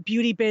are a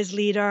beauty biz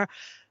leader,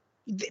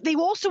 they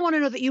also want to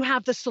know that you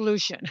have the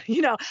solution.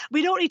 We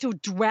don't need to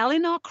dwell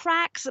in our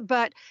cracks,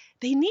 but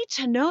they need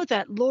to know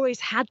that Lori's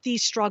had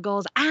these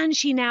struggles and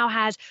she now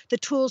has the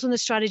tools and the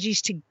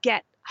strategies to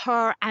get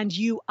her and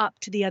you up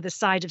to the other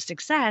side of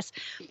success.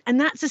 And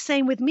that's the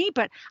same with me.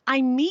 But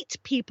I meet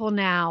people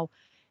now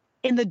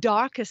in the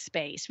darkest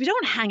space. We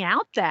don't hang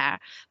out there,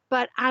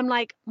 but I'm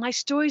like, my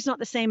story's not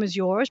the same as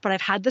yours, but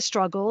I've had the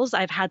struggles,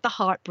 I've had the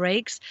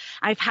heartbreaks,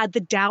 I've had the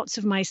doubts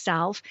of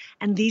myself,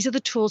 and these are the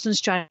tools and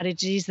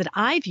strategies that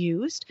I've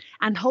used,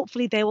 and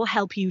hopefully they will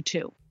help you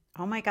too.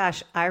 Oh my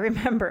gosh, I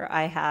remember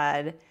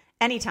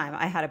anytime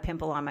I had a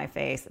pimple on my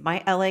face,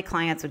 my LA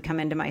clients would come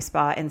into my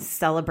spa and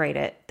celebrate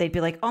it. They'd be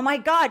like, oh my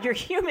God, you're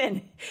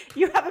human.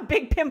 You have a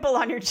big pimple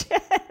on your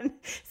chin.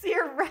 So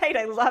you're right.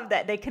 I love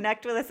that. They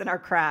connect with us in our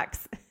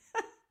cracks.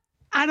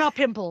 And our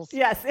pimples.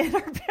 Yes, in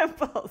our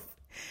pimples.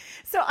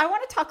 So I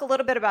want to talk a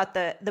little bit about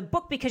the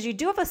book because you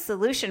do have a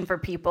solution for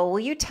people. Will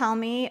you tell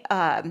me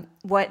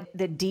what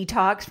the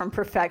detox from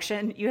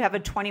perfection, you have a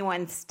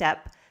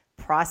 21-step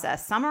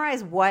process.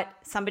 Summarize what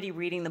somebody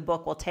reading the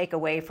book will take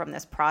away from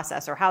this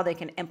process or how they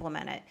can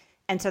implement it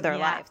into their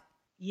life.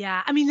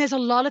 Yeah, I mean, there's a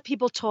lot of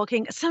people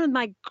talking. Some of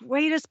my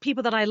greatest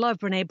people that I love,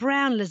 Brene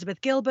Brown,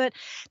 Elizabeth Gilbert,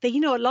 a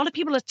lot of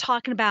people are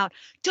talking about,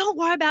 don't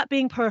worry about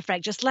being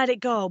perfect, just let it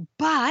go.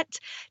 But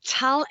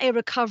tell a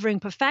recovering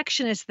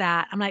perfectionist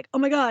that, I'm like, oh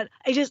my God,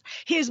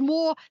 here's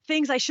more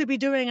things I should be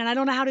doing and I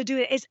don't know how to do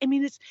it.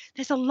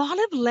 There's a lot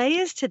of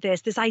layers to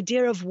this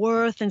idea of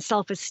worth and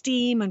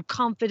self-esteem and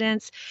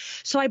confidence.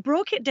 So I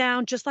broke it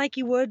down just like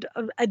you would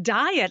a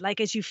diet. Like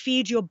as you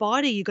feed your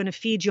body, you're going to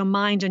feed your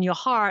mind and your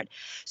heart.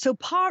 So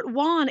part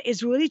one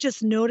is really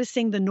just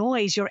noticing the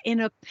noise,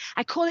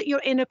 I call it your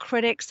inner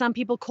critic. Some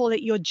people call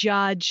it your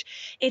judge.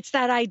 It's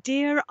that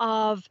idea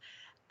of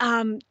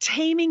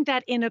taming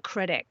that inner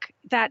critic,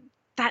 that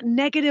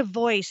negative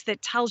voice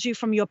that tells you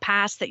from your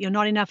past that you're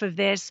not enough of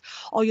this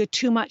or you're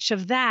too much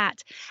of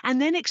that,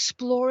 and then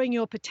exploring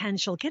your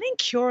potential, getting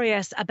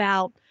curious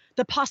about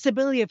the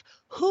possibility of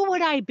who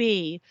would I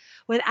be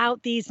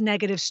without these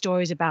negative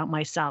stories about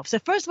myself. So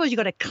first of all, you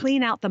got to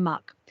clean out the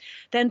muck.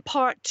 Then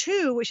part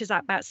two, which is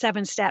about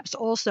 7 steps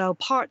also,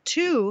 part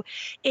two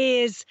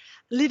is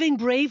living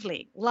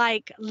bravely.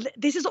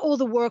 This is all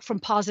the work from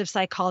positive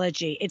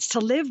psychology. It's to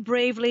live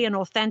bravely and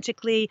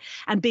authentically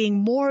and being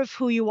more of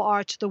who you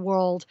are to the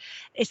world.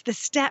 It's the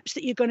steps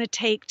that you're going to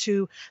take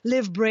to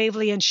live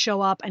bravely and show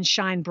up and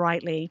shine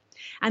brightly.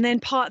 And then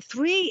part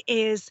 3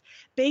 is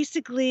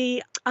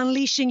basically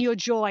unleashing your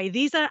joy.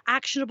 These are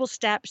actionable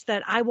steps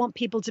that I want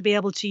people to be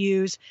able to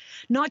use,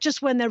 not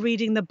just when they're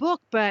reading the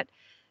book, but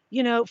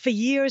for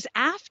years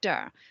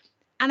after.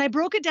 And I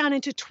broke it down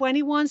into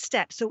 21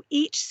 steps. So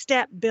each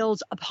step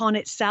builds upon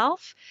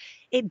itself.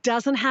 It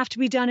doesn't have to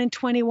be done in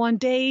 21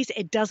 days.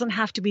 It doesn't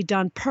have to be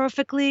done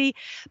perfectly,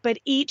 but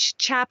each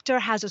chapter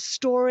has a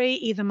story,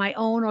 either my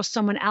own or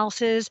someone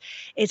else's.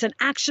 It's an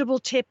actionable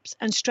tips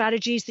and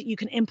strategies that you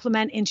can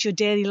implement into your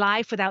daily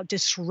life without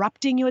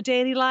disrupting your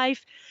daily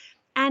life.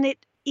 And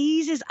it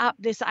eases up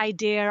this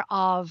idea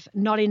of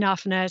not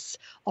enoughness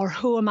or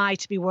who am I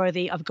to be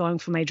worthy of going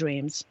for my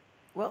dreams.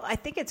 Well, I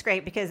think it's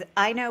great because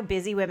I know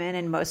busy women,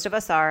 and most of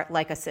us are,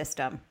 like a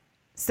system.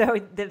 So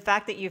the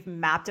fact that you've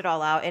mapped it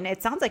all out, and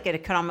it sounds like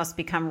it could almost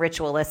become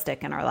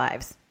ritualistic in our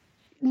lives.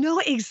 No,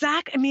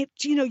 exactly. I mean,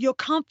 your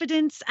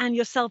confidence and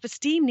your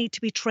self-esteem need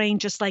to be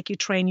trained just like you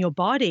train your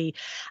body.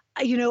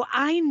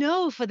 I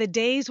know for the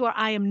days where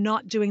I am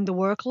not doing the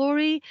work,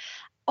 Lori,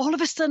 all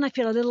of a sudden I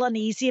feel a little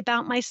uneasy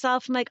about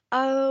myself. I'm like,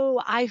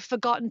 oh, I've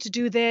forgotten to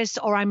do this,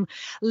 or I'm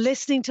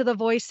listening to the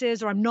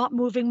voices, or I'm not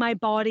moving my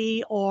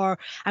body, or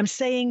I'm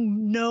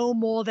saying no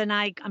more than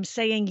I'm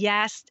saying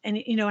yes. And,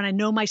 and I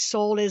know my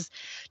soul is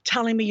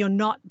telling me you're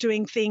not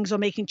doing things or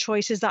making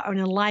choices that are in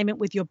alignment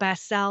with your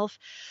best self.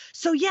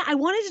 So yeah, I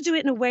wanted to do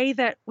it in a way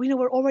that,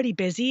 we're already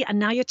busy and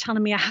now you're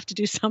telling me I have to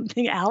do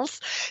something else.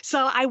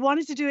 So I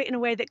wanted to do it in a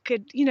way that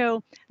could,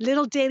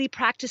 little daily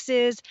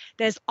practices.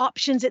 There's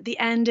options at the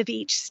end of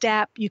each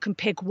step. You can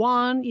pick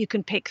 1, you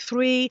can pick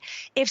 3.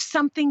 If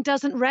something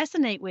doesn't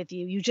resonate with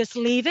you, you just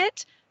leave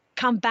it,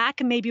 come back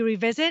and maybe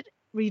revisit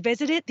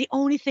it. The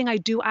only thing I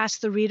do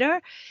ask the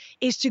reader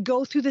is to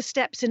go through the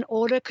steps in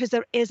order, because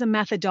there is a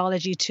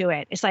methodology to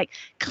it. It's like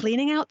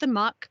cleaning out the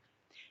muck.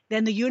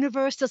 Then the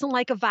universe doesn't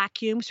like a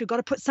vacuum, so we've got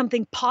to put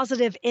something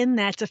positive in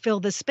there to fill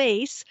the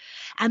space.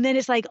 And then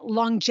it's like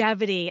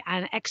longevity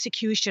and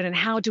execution, and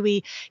how do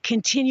we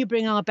continue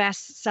bringing our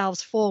best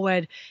selves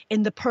forward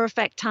in the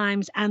perfect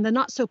times and the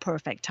not so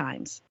perfect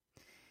times.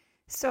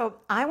 So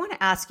I want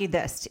to ask you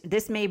this.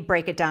 This may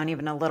break it down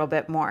even a little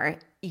bit more.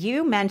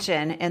 You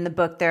mention in the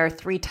book there are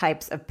 3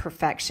 types of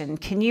perfection.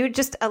 Can you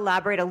just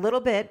elaborate a little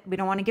bit? We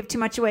don't want to give too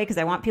much away because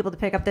I want people to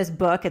pick up this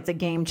book. It's a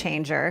game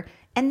changer.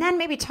 And then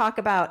maybe talk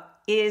about,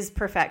 is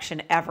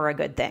perfection ever a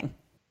good thing?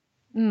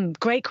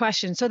 Great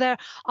question. So there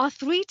are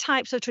 3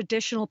 types of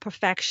traditional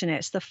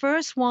perfectionists. The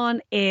first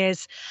one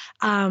is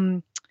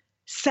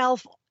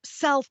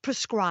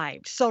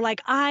self-prescribed. So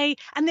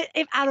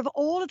if out of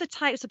all of the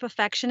types of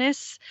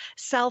perfectionists,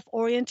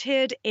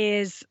 self-oriented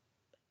is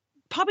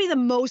probably the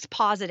most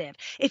positive.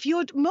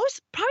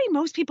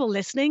 Most people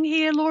listening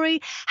here,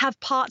 Lori, have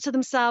parts of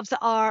themselves that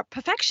are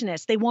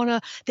perfectionists. They want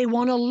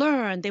to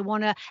learn, they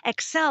want to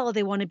excel,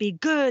 they want to be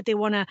good, they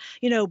want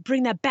to,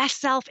 bring their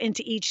best self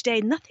into each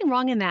day. Nothing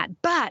wrong in that.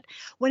 But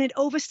when it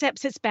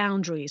oversteps its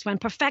boundaries, when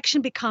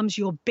perfection becomes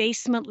your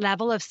basement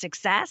level of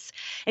success,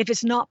 if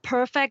it's not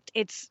perfect,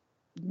 it's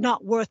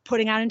not worth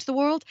putting out into the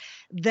world,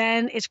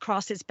 then it's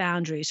crossed its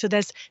boundaries. So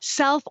there's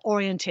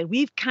self-oriented.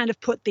 We've kind of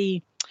put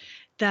the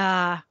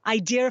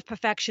idea of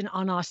perfection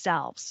on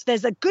ourselves.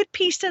 There's a good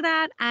piece to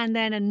that, and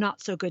then a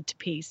not so good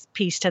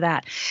piece to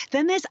that.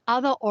 Then there's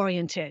other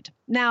oriented.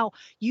 Now,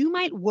 you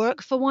might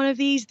work for one of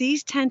these.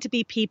 These tend to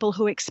be people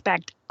who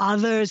expect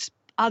others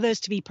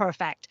to be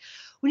perfect.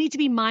 We need to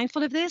be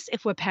mindful of this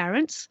if we're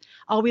parents.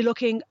 Are we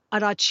looking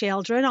at our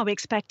children? Are we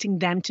expecting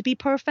them to be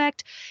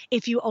perfect?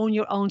 If you own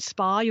your own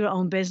spa, your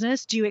own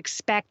business, do you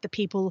expect the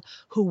people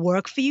who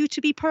work for you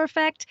to be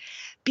perfect?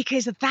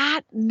 Because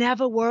that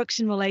never works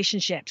in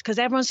relationships, because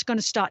everyone's going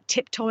to start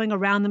tiptoeing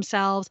around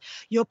themselves.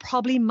 You're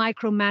probably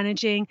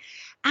micromanaging.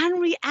 And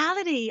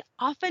reality,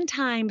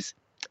 oftentimes,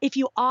 if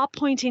you are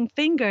pointing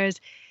fingers,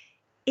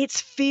 It's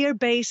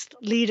fear-based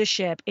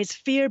leadership. It's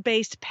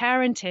fear-based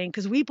parenting,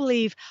 because we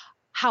believe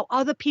how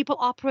other people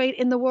operate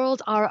in the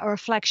world are a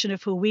reflection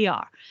of who we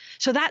are.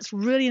 So that's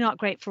really not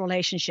great for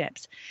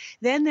relationships.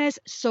 Then there's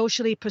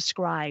socially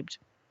prescribed.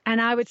 And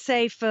I would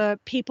say for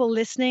people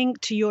listening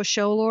to your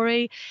show,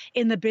 Lori,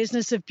 in the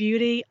business of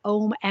beauty,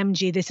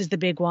 OMG, this is the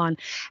big one.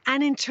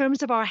 And in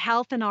terms of our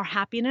health and our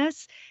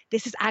happiness,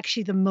 this is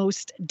actually the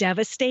most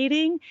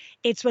devastating.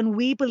 It's when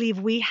we believe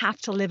we have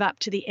to live up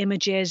to the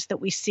images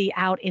that we see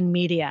out in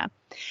media.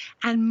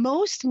 And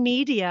most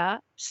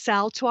media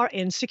sell to our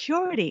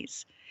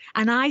insecurities.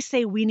 And I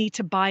say we need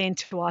to buy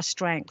into our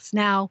strengths.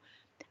 Now,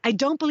 I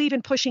don't believe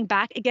in pushing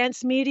back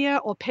against media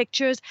or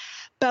pictures,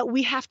 but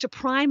we have to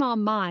prime our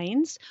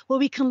minds where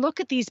we can look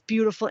at these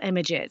beautiful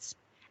images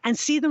and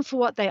see them for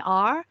what they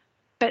are,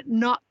 but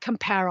not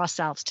compare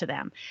ourselves to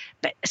them.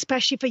 But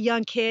especially for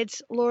young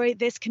kids, Lori,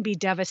 this can be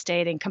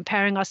devastating,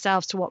 comparing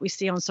ourselves to what we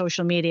see on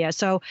social media.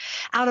 So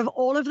out of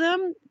all of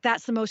them,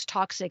 that's the most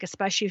toxic,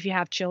 especially if you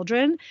have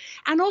children.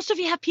 And also if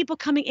you have people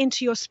coming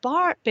into your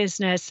spa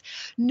business,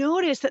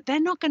 notice that they're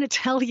not going to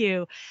tell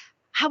you,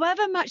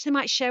 however much they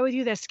might share with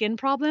you their skin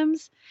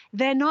problems,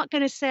 they're not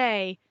going to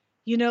say,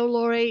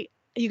 Lori,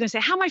 you're going to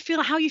say, how am I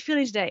feeling? How are you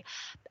feeling today?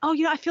 Oh,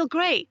 I feel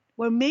great.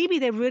 Well, maybe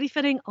they're really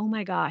feeling, oh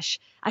my gosh,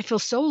 I feel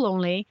so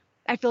lonely.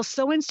 I feel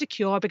so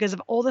insecure because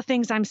of all the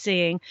things I'm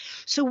seeing.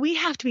 So we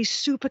have to be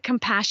super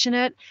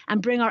compassionate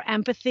and bring our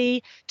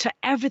empathy to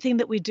everything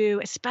that we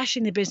do, especially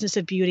in the business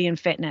of beauty and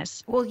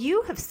fitness. Well,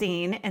 you have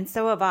seen, and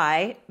so have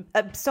I,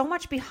 so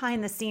much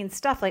behind the scenes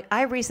stuff. Like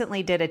I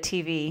recently did a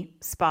TV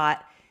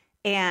spot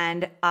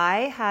and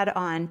I had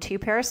on 2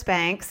 pair of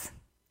Spanx.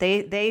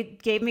 They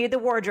gave me the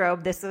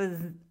wardrobe. This was,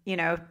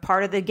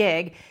 part of the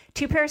gig.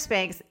 2 pair of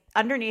Spanx.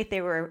 Underneath,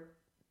 they were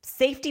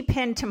safety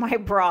pinned to my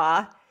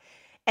bra.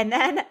 And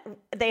then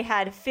they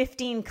had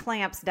 15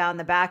 clamps down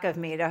the back of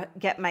me to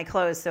get my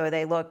clothes so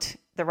they looked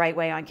the right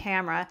way on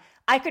camera.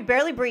 I could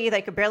barely breathe.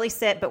 I could barely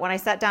sit. But when I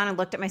sat down and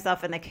looked at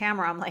myself in the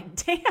camera, I'm like,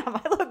 damn,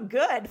 I look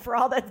good for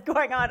all that's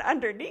going on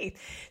underneath.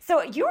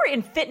 So you were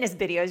in fitness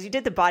videos. You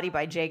did the Body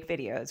by Jake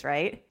videos,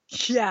 right?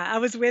 Yeah, I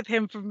was with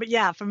him for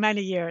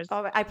many years.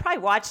 Oh, I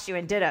probably watched you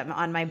and did them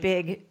on my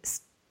big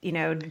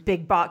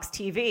box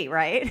TV,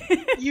 right?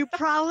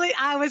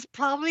 I was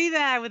probably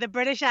there with a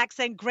British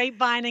accent,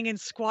 grapevining and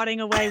squatting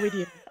away with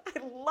you. I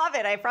love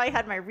it. I probably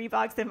had my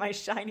Reeboks and my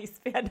shiny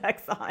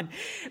spandex on,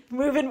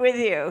 moving with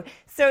you.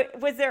 So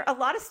was there a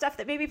lot of stuff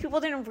that maybe people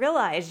didn't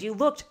realize? You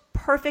looked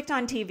perfect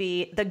on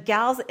TV. The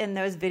gals in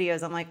those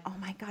videos, I'm like, oh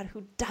my God,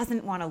 who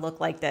doesn't want to look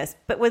like this?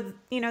 But with,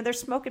 there's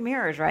smoke and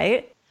mirrors,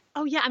 right?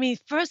 Oh, yeah. I mean,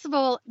 first of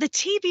all, the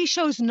TV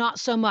shows, not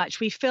so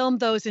much. We filmed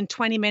those in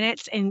 20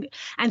 minutes. And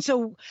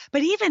so,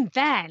 but even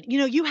then,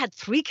 you had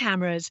 3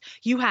 cameras,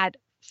 you had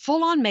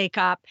full on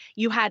makeup,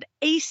 you had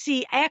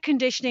AC, air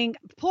conditioning.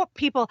 Poor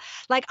people,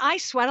 like I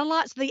sweat a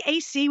lot. So the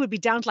AC would be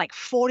down to like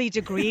 40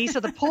 degrees. So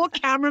the poor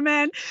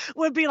cameraman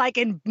would be like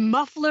in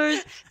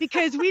mufflers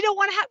because we don't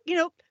want to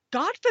have,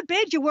 God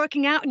forbid you're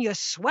working out and you're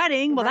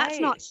sweating. Well, That's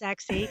not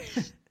sexy.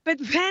 But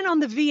then on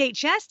the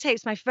VHS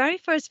tapes, my very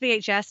first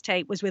VHS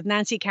tape was with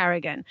Nancy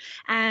Kerrigan.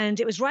 And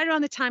it was right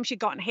around the time she'd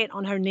gotten hit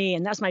on her knee.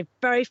 And that was my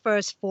very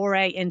first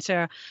foray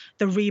into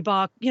the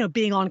Reebok,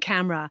 being on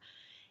camera.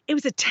 It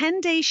was a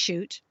 10-day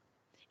shoot.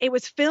 It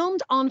was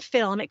filmed on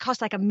film. It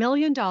cost like $1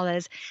 million.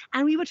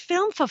 And we would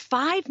film for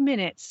 5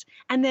 minutes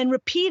and then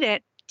repeat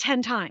it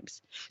 10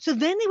 times. So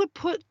then they would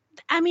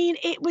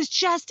it was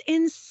just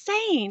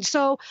insane.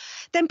 So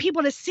then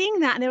people are seeing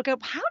that and they'll go,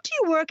 how do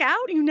you work out?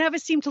 You never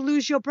seem to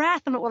lose your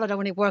breath. I'm like, well, I don't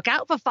want to work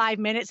out for 5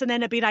 minutes. And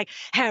then it'd be like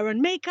hair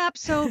and makeup.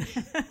 So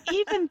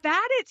even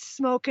that, it's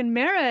smoke and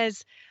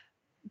mirrors.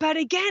 But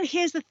again,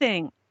 here's the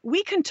thing.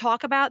 We can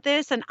talk about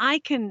this and I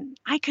can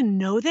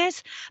know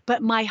this,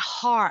 but my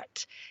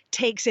heart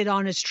takes it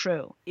on as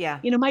true. Yeah.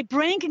 My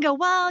brain can go,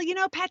 well,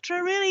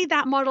 Petra, really,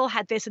 that model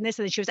had this and this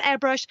and she was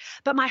airbrushed.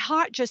 But my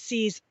heart just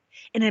sees,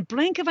 in a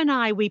blink of an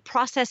eye, we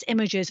process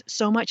images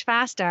so much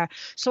faster.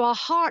 So our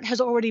heart has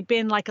already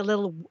been like a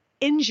little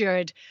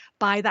injured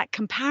by that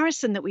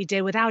comparison that we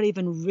did without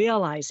even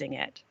realizing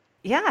it.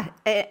 Yeah.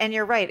 And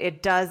you're right.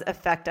 It does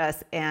affect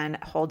us and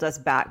hold us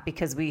back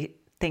because we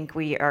think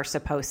we are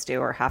supposed to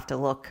or have to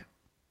look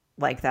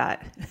like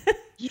that.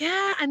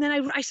 Yeah. And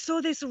then I saw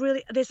the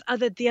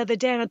other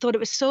day and I thought it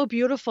was so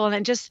beautiful.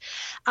 And just,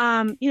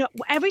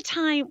 every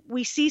time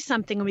we see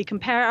something and we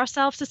compare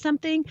ourselves to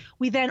something,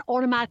 we then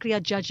automatically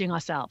are judging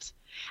ourselves.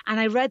 And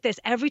I read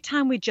this, every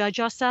time we judge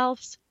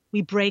ourselves,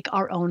 we break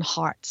our own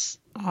hearts.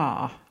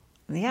 Oh,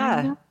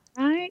 yeah.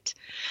 Right.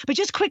 But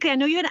just quickly, I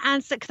know you had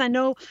answered because I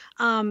know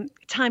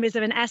time is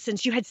of an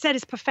essence. You had said,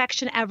 is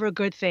perfection ever a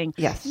good thing?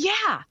 Yes.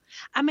 Yeah.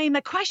 I mean,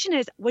 the question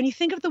is, when you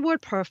think of the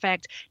word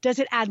perfect, does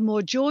it add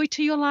more joy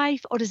to your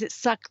life or does it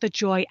suck the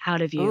joy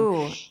out of you?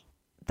 Ooh,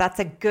 that's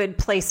a good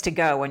place to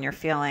go when you're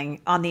feeling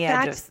on the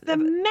edge That's the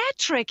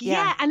metric.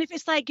 Yeah. And if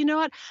it's like, you know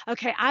what?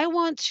 Okay, I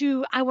want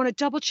to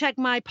double check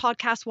my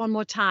podcast one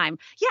more time.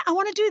 Yeah, I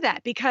want to do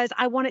that because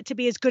I want it to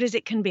be as good as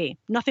it can be.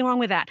 Nothing wrong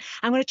with that.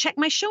 I'm going to check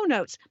my show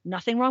notes.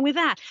 Nothing wrong with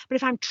that. But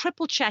if I'm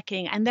triple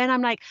checking and then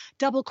I'm like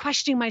double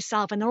questioning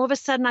myself and then all of a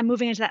sudden I'm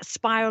moving into that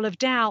spiral of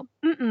doubt,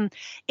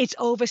 it's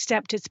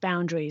overstepped its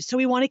boundaries. So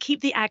we want to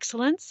keep the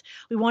excellence.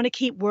 We want to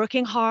keep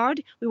working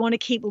hard. We want to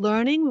keep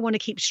learning. We want to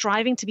keep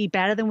striving to be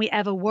better than we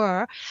ever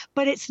were.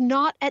 But it's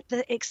not at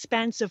the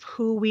expense of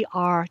who we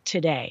are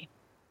today.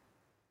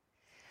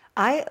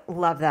 I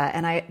love that.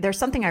 And there's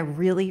something I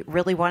really,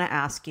 really want to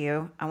ask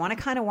you. I want to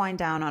kind of wind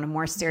down on a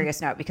more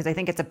serious note because I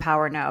think it's a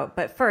power note.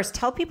 But first,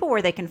 tell people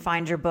where they can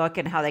find your book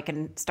and how they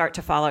can start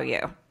to follow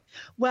you.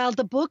 Well,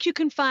 the book, you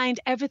can find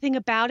everything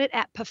about it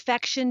at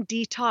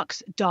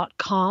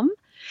perfectiondetox.com.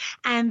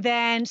 And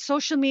then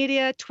social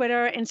media,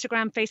 Twitter,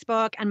 Instagram,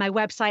 Facebook, and my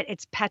website,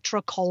 it's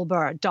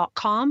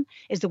petrakolber.com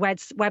is the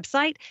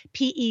website,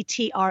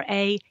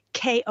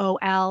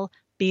 PetraKol,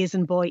 B as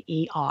in boy,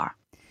 ER.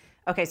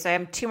 Okay, so I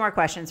have 2 more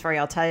questions for you.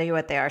 I'll tell you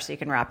what they are so you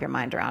can wrap your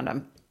mind around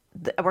them.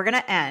 We're going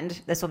to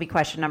end, this will be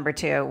question number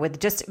 2, with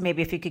just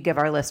maybe if you could give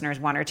our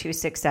listeners 1 or 2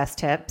 success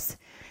tips.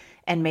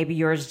 And maybe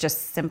yours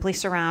just simply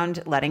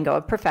surround letting go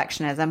of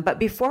perfectionism. But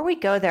before we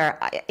go there,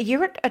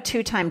 you're a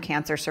 2-time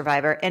cancer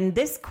survivor. And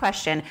this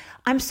question,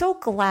 I'm so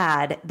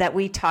glad that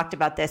we talked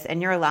about this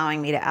and you're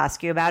allowing me to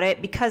ask you about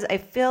it because I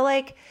feel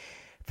like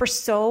for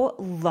so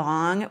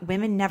long,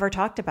 women never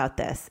talked about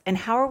this. And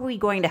how are we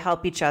going to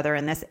help each other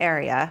in this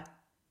area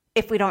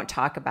if we don't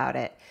talk about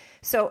it?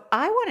 So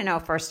I want to know,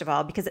 first of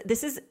all, because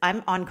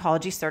I'm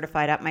oncology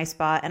certified at my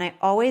spa, and I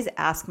always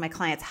ask my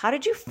clients, how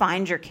did you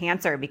find your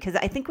cancer? Because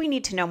I think we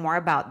need to know more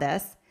about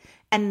this.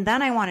 And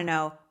then I want to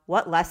know,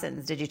 what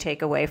lessons did you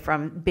take away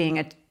from being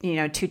a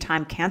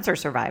 2-time cancer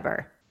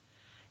survivor?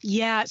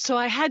 Yeah, so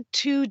I had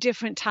 2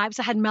 different types.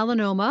 I had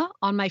melanoma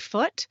on my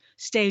foot,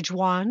 stage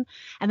 1,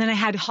 and then I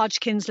had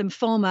Hodgkin's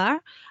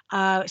lymphoma,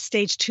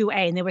 stage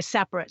 2A, and they were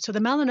separate. So the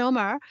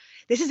melanoma,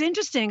 this is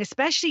interesting,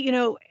 especially,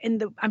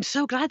 I'm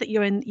so glad that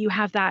you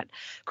have that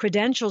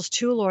credentials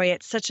too, Lori.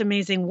 It's such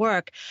amazing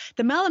work.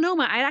 The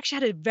melanoma, I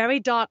actually had a very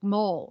dark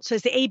mole. So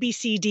it's the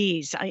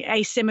ABCDs,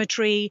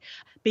 asymmetry,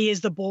 B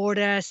is the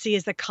border, C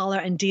is the color,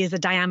 and D is the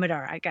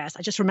diameter, I guess.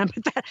 I just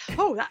remembered that.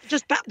 Oh,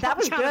 that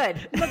was good.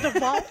 The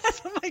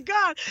vaults. Oh, my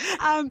God.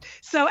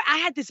 So I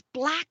had this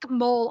black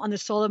mole on the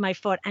sole of my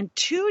foot, and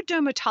 2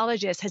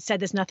 dermatologists had said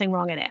there's nothing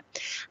wrong in it.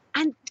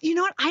 And you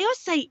know what? I always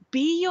say,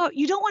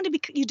 you don't want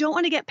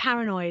to get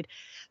paranoid,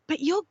 but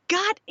your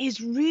gut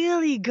is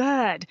really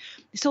good.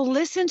 So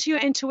listen to your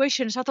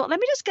intuition. So I thought, let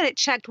me just get it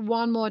checked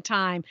one more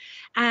time.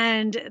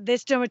 And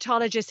this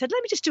dermatologist said,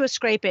 let me just do a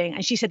scraping.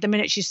 And she said the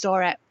minute she saw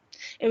it,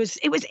 it was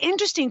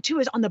interesting too, it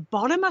was on the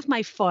bottom of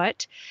my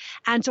foot.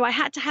 And so I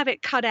had to have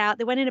it cut out.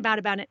 They went in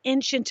about an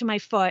inch into my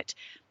foot.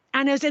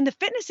 And I was in the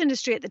fitness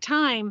industry at the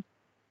time.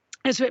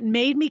 And so it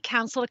made me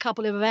cancel a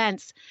couple of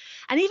events.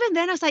 And even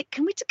then I was like,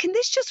 can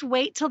this just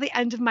wait till the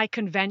end of my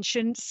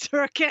convention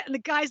circuit? And the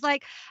guy's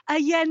like,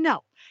 yeah,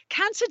 no.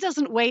 Cancer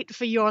doesn't wait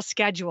for your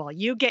schedule.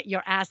 You get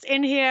your ass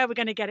in here. We're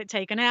going to get it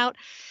taken out.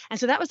 And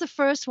so that was the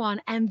first one.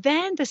 And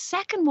then the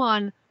second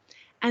one,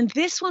 and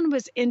this one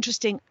was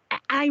interesting.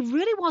 I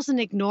really wasn't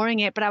ignoring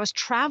it, but I was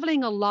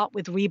traveling a lot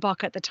with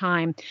Reebok at the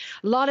time.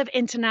 A lot of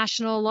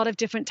international, a lot of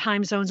different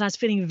time zones. I was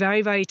feeling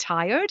very, very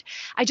tired.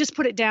 I just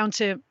put it down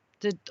to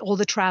all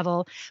the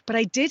travel, but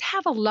I did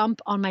have a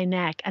lump on my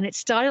neck and it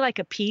started like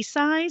a pea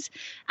size,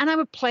 and I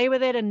would play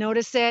with it and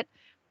notice it.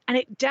 And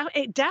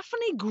it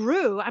definitely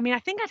grew. I mean, I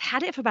think I'd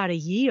had it for about a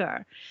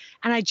year,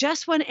 and I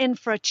just went in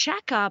for a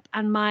checkup,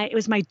 and it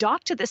was my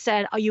doctor that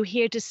said, are you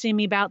here to see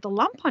me about the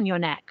lump on your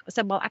neck? I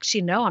said, well,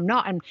 actually, no, I'm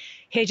not. I'm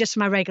here just for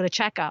my regular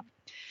checkup.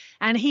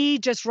 And he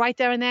just right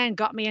there and then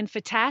got me in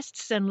for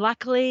tests. And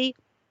luckily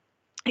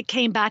it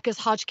came back as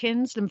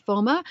Hodgkin's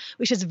lymphoma,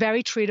 which is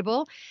very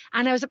treatable.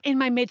 And I was in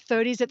my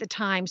mid-30s at the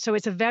time. So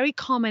it's a very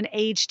common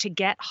age to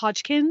get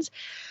Hodgkin's.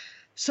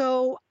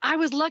 So I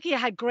was lucky. I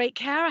had great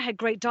care. I had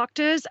great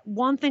doctors.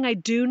 One thing I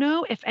do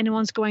know, if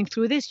anyone's going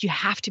through this, you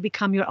have to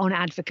become your own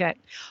advocate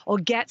or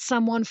get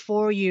someone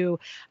for you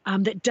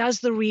that does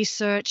the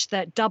research,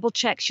 that double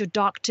checks your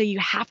doctor. You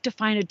have to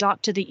find a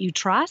doctor that you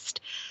trust.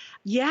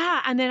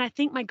 Yeah. And then I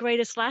think my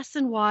greatest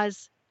lesson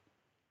was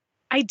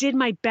I did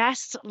my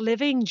best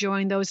living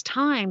during those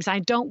times. I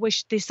don't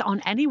wish this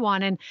on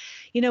anyone. And,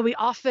 we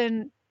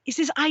often... It's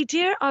this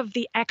idea of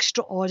the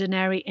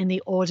extraordinary in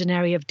the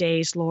ordinary of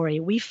days, Lori.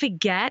 We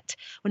forget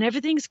when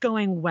everything's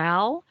going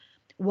well,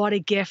 what a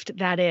gift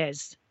that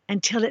is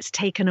until it's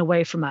taken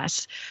away from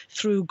us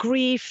through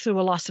grief, through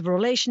a loss of a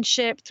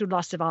relationship, through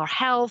loss of our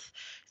health,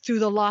 through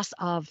the loss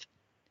of,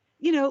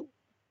 the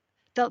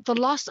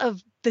loss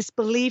of this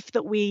belief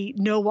that we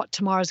know what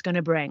tomorrow's going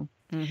to bring.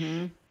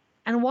 Mm-hmm.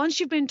 And once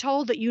you've been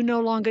told that you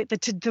no longer, the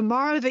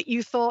tomorrow that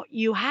you thought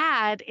you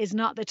had is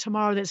not the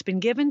tomorrow that's been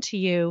given to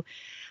you,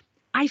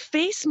 I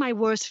faced my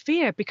worst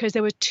fear because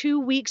there were 2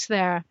 weeks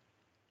there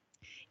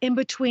in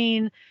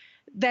between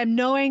them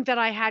knowing that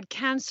I had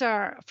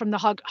cancer from the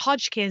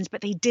Hodgkin's,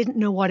 but they didn't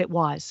know what it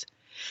was.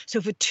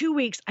 So for 2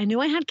 weeks, I knew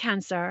I had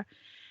cancer.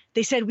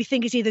 They said, we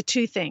think it's either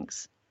two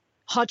things,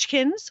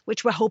 Hodgkin's,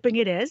 which we're hoping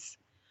it is,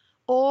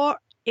 or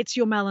it's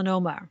your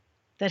melanoma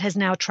that has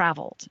now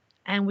traveled.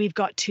 And we've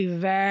got two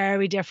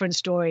very different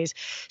stories.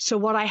 So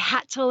what I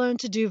had to learn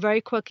to do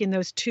very quick in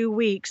those 2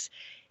 weeks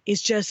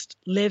is just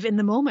live in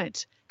the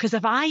moment. Because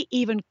if I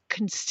even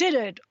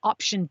considered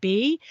option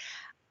B,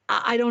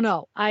 I don't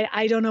know.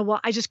 I don't know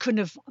what, I just couldn't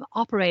have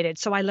operated.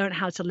 So I learned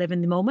how to live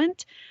in the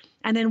moment.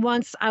 And then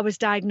once I was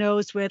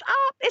diagnosed with,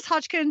 it's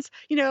Hodgkin's,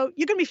 you're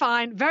going to be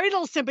fine. Very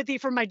little sympathy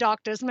from my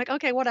doctors. I'm like,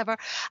 okay, whatever.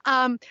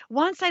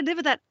 Once I lived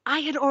with that, I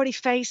had already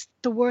faced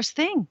the worst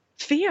thing,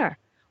 fear.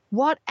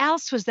 What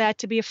else was there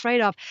to be afraid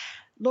of?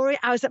 Lori,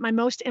 I was at my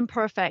most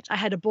imperfect. I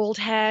had a bald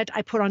head.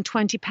 I put on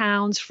 20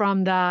 pounds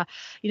from the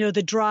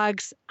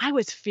drugs. I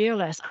was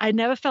fearless. I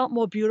never felt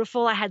more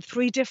beautiful. I had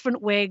 3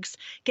 different wigs,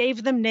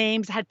 gave them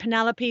names. I had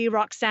Penelope,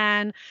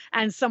 Roxanne,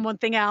 and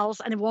something else.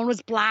 And one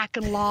was black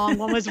and long.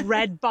 One was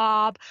Red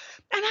Bob.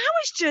 And I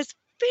was just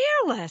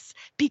fearless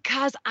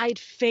because I'd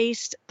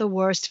faced the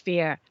worst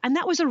fear. And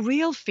that was a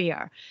real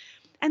fear.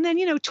 And then,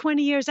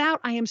 20 years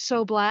out, I am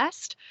so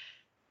blessed.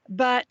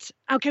 But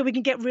okay, we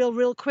can get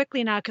real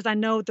quickly now because I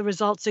know the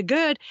results are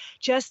good.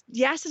 Just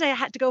yesterday, I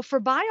had to go for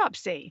a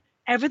biopsy.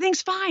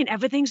 Everything's fine.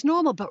 Everything's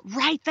normal. But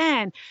right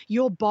then,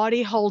 your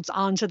body holds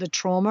on to the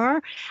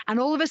trauma. And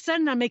all of a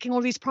sudden, I'm making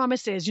all these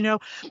promises.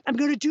 I'm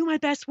going to do my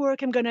best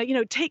work. I'm going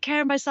to, take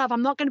care of myself.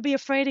 I'm not going to be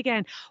afraid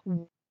again.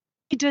 Why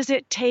does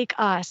it take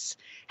us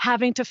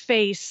having to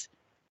face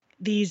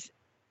these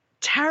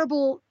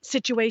terrible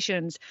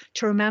situations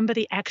to remember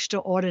the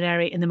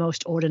extraordinary in the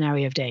most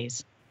ordinary of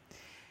days?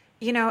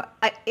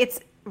 It's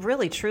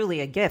really truly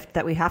a gift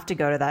that we have to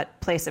go to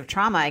that place of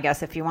trauma. I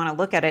guess if you want to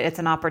look at it, it's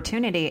an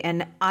opportunity.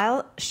 And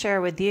I'll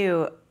share with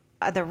you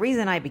the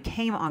reason I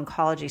became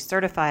oncology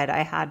certified.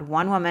 I had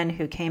one woman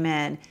who came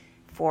in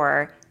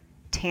for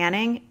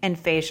tanning and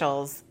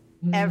facials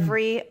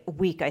every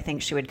week. I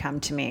think she would come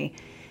to me.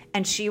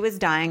 And she was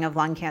dying of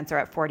lung cancer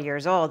at 40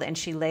 years old. And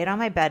she laid on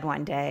my bed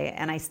one day,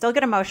 and I still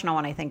get emotional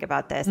when I think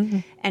about this.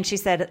 And she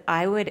said,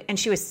 and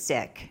she was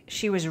sick.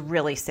 She was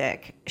really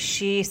sick.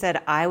 She said,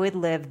 I would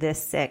live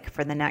this sick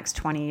for the next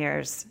 20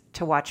 years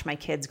to watch my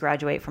kids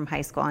graduate from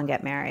high school and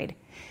get married.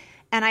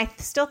 And I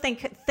still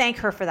thank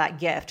her for that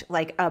gift,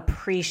 like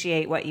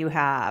appreciate what you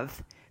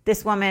have.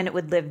 This woman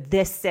would live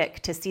this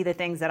sick to see the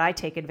things that I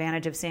take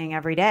advantage of seeing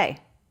every day.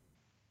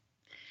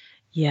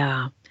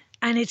 Yeah.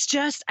 And it's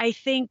just, I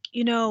think,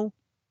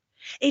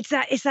 it's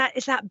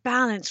that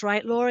balance,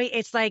 right, Lori?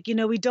 It's like,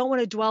 we don't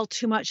want to dwell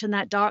too much in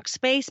that dark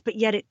space, but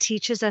yet it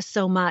teaches us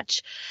so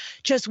much.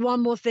 Just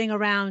one more thing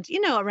around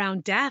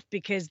death,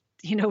 because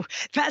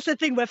that's the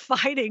thing we're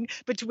fighting,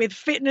 but with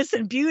fitness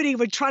and beauty,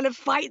 we're trying to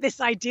fight this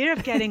idea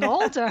of getting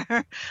older.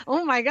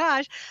 Oh my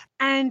gosh.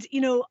 And,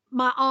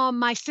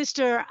 my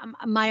sister,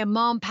 my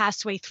mom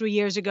passed away 3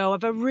 years ago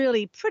of a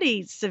really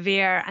pretty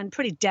severe and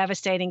pretty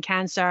devastating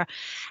cancer.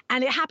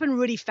 And it happened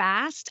really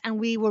fast. And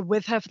we were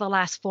with her for the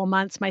last 4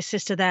 months, my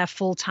sister there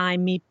full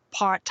time, me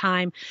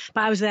part-time,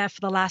 but I was there for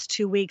the last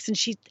 2 weeks. And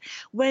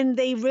when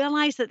they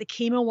realized that the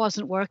chemo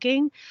wasn't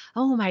working,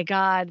 oh my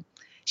God,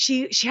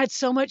 she had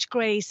so much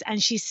grace,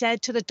 and she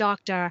said to the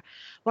doctor,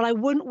 well, I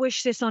wouldn't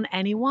wish this on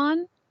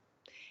anyone.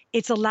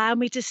 It's allowed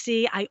me to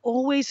see, I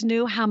always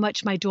knew how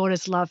much my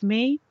daughters love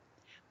me,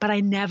 but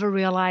I never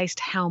realized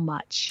how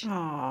much.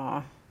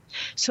 Aww.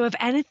 So if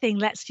anything,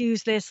 let's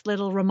use this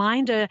little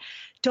reminder.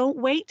 Don't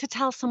wait to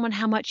tell someone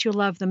how much you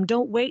love them.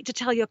 Don't wait to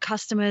tell your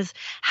customers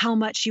how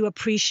much you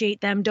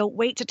appreciate them. Don't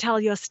wait to tell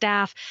your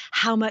staff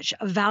how much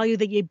value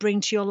that you bring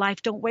to your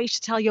life. Don't wait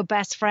to tell your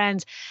best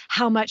friends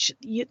how much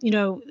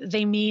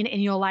they mean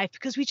in your life,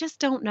 because we just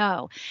don't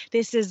know.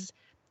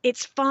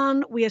 It's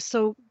fun. We are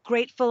so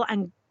grateful,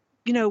 and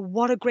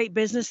what a great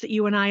business that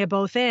you and I are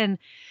both in.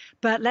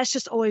 But let's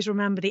just always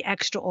remember the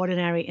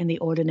extraordinary in the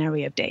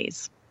ordinary of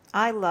days.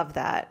 I love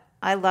that.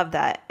 I love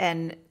that.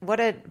 And what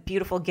a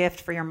beautiful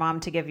gift for your mom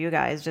to give you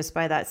guys just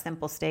by that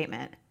simple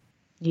statement.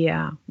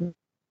 Yeah,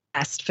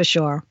 best for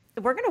sure.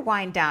 We're going to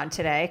wind down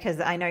today because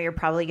I know you're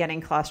probably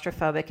getting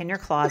claustrophobic in your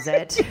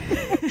closet.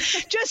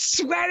 Just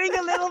sweating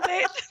a little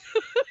bit.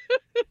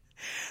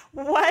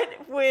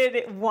 What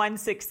would one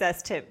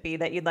success tip be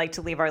that you'd like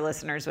to leave our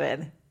listeners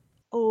with?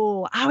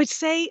 Oh, I would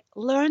say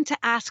learn to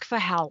ask for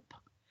help.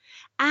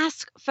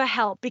 Ask for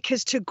help,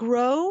 because to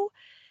grow,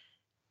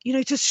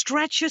 to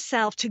stretch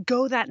yourself, to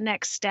go that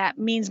next step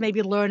means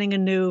maybe learning a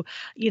new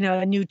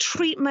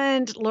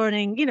treatment,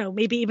 learning,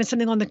 maybe even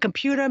something on the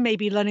computer,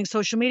 maybe learning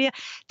social media.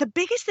 The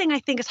biggest thing I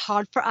think is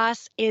hard for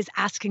us is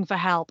asking for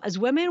help. As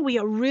women, we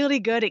are really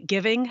good at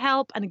giving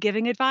help and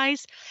giving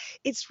advice.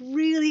 It's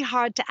really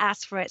hard to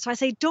ask for it. So I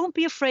say, don't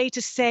be afraid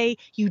to say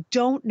you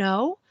don't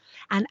know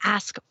and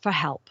ask for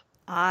help.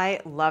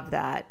 I love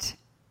that.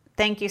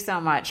 Thank you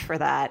so much for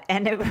that.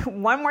 And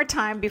one more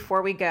time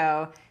before we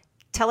go,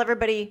 tell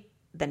everybody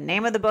the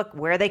name of the book,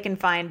 where they can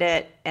find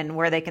it, and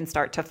where they can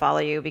start to follow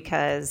you,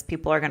 because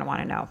people are going to want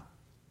to know.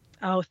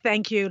 Oh,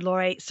 thank you,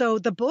 Lori. So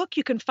the book,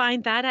 you can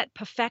find that at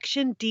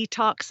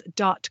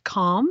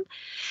perfectiondetox.com.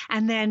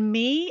 And then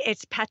me,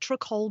 it's Petra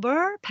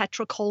Kolber,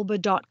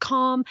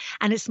 petrakolber.com.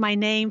 And it's my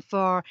name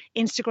for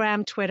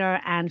Instagram, Twitter,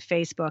 and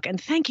Facebook.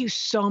 And thank you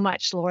so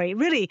much, Lori,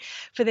 really,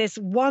 for this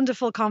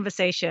wonderful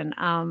conversation.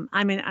 I'm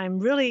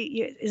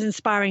really, it's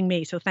inspiring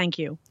me. So thank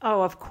you.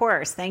 Oh, of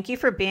course. Thank you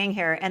for being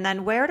here. And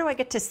then where do I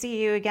get to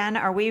see you again?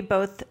 Are you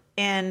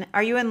in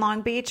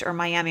Long Beach or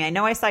Miami? I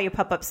know I saw you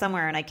pop up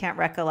somewhere and I can't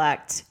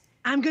recollect.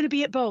 I'm going to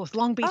be at both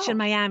Long Beach and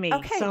Miami.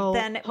 Okay, so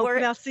then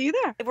hopefully I'll see you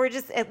there. We're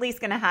just at least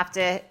going to have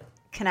to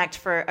connect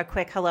for a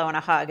quick hello and a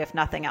hug, if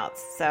nothing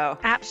else. So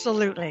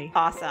absolutely.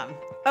 Awesome.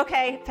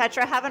 Okay,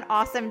 Petra, have an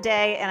awesome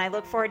day, and I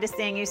look forward to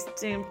seeing you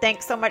soon.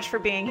 Thanks so much for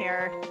being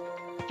here.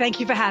 Thank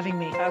you for having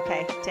me.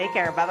 Okay, take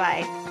care.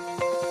 Bye-bye.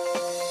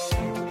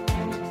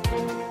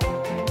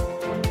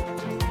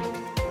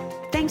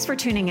 Thanks for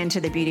tuning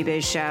into the Beauty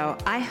Biz Show.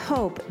 I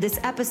hope this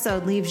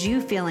episode leaves you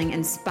feeling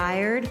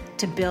inspired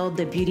to build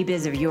the beauty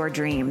biz of your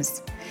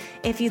dreams.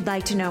 If you'd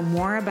like to know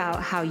more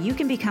about how you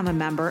can become a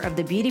member of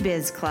the Beauty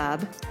Biz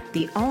Club,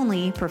 the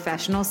only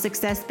professional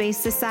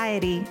success-based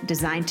society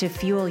designed to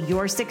fuel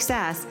your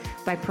success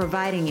by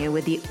providing you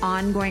with the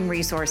ongoing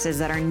resources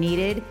that are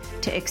needed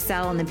to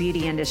excel in the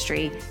beauty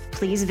industry,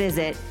 please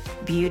visit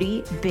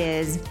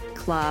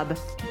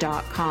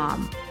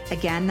beautybizclub.com.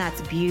 Again,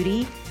 that's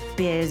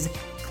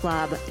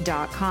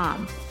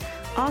beautybizclub.com.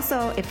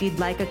 Also, if you'd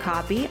like a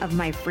copy of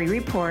my free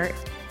report,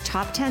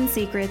 Top 10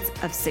 Secrets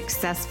of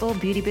Successful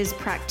Beauty Biz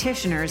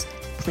Practitioners,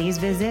 please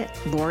visit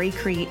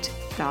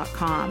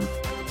loricrete.com.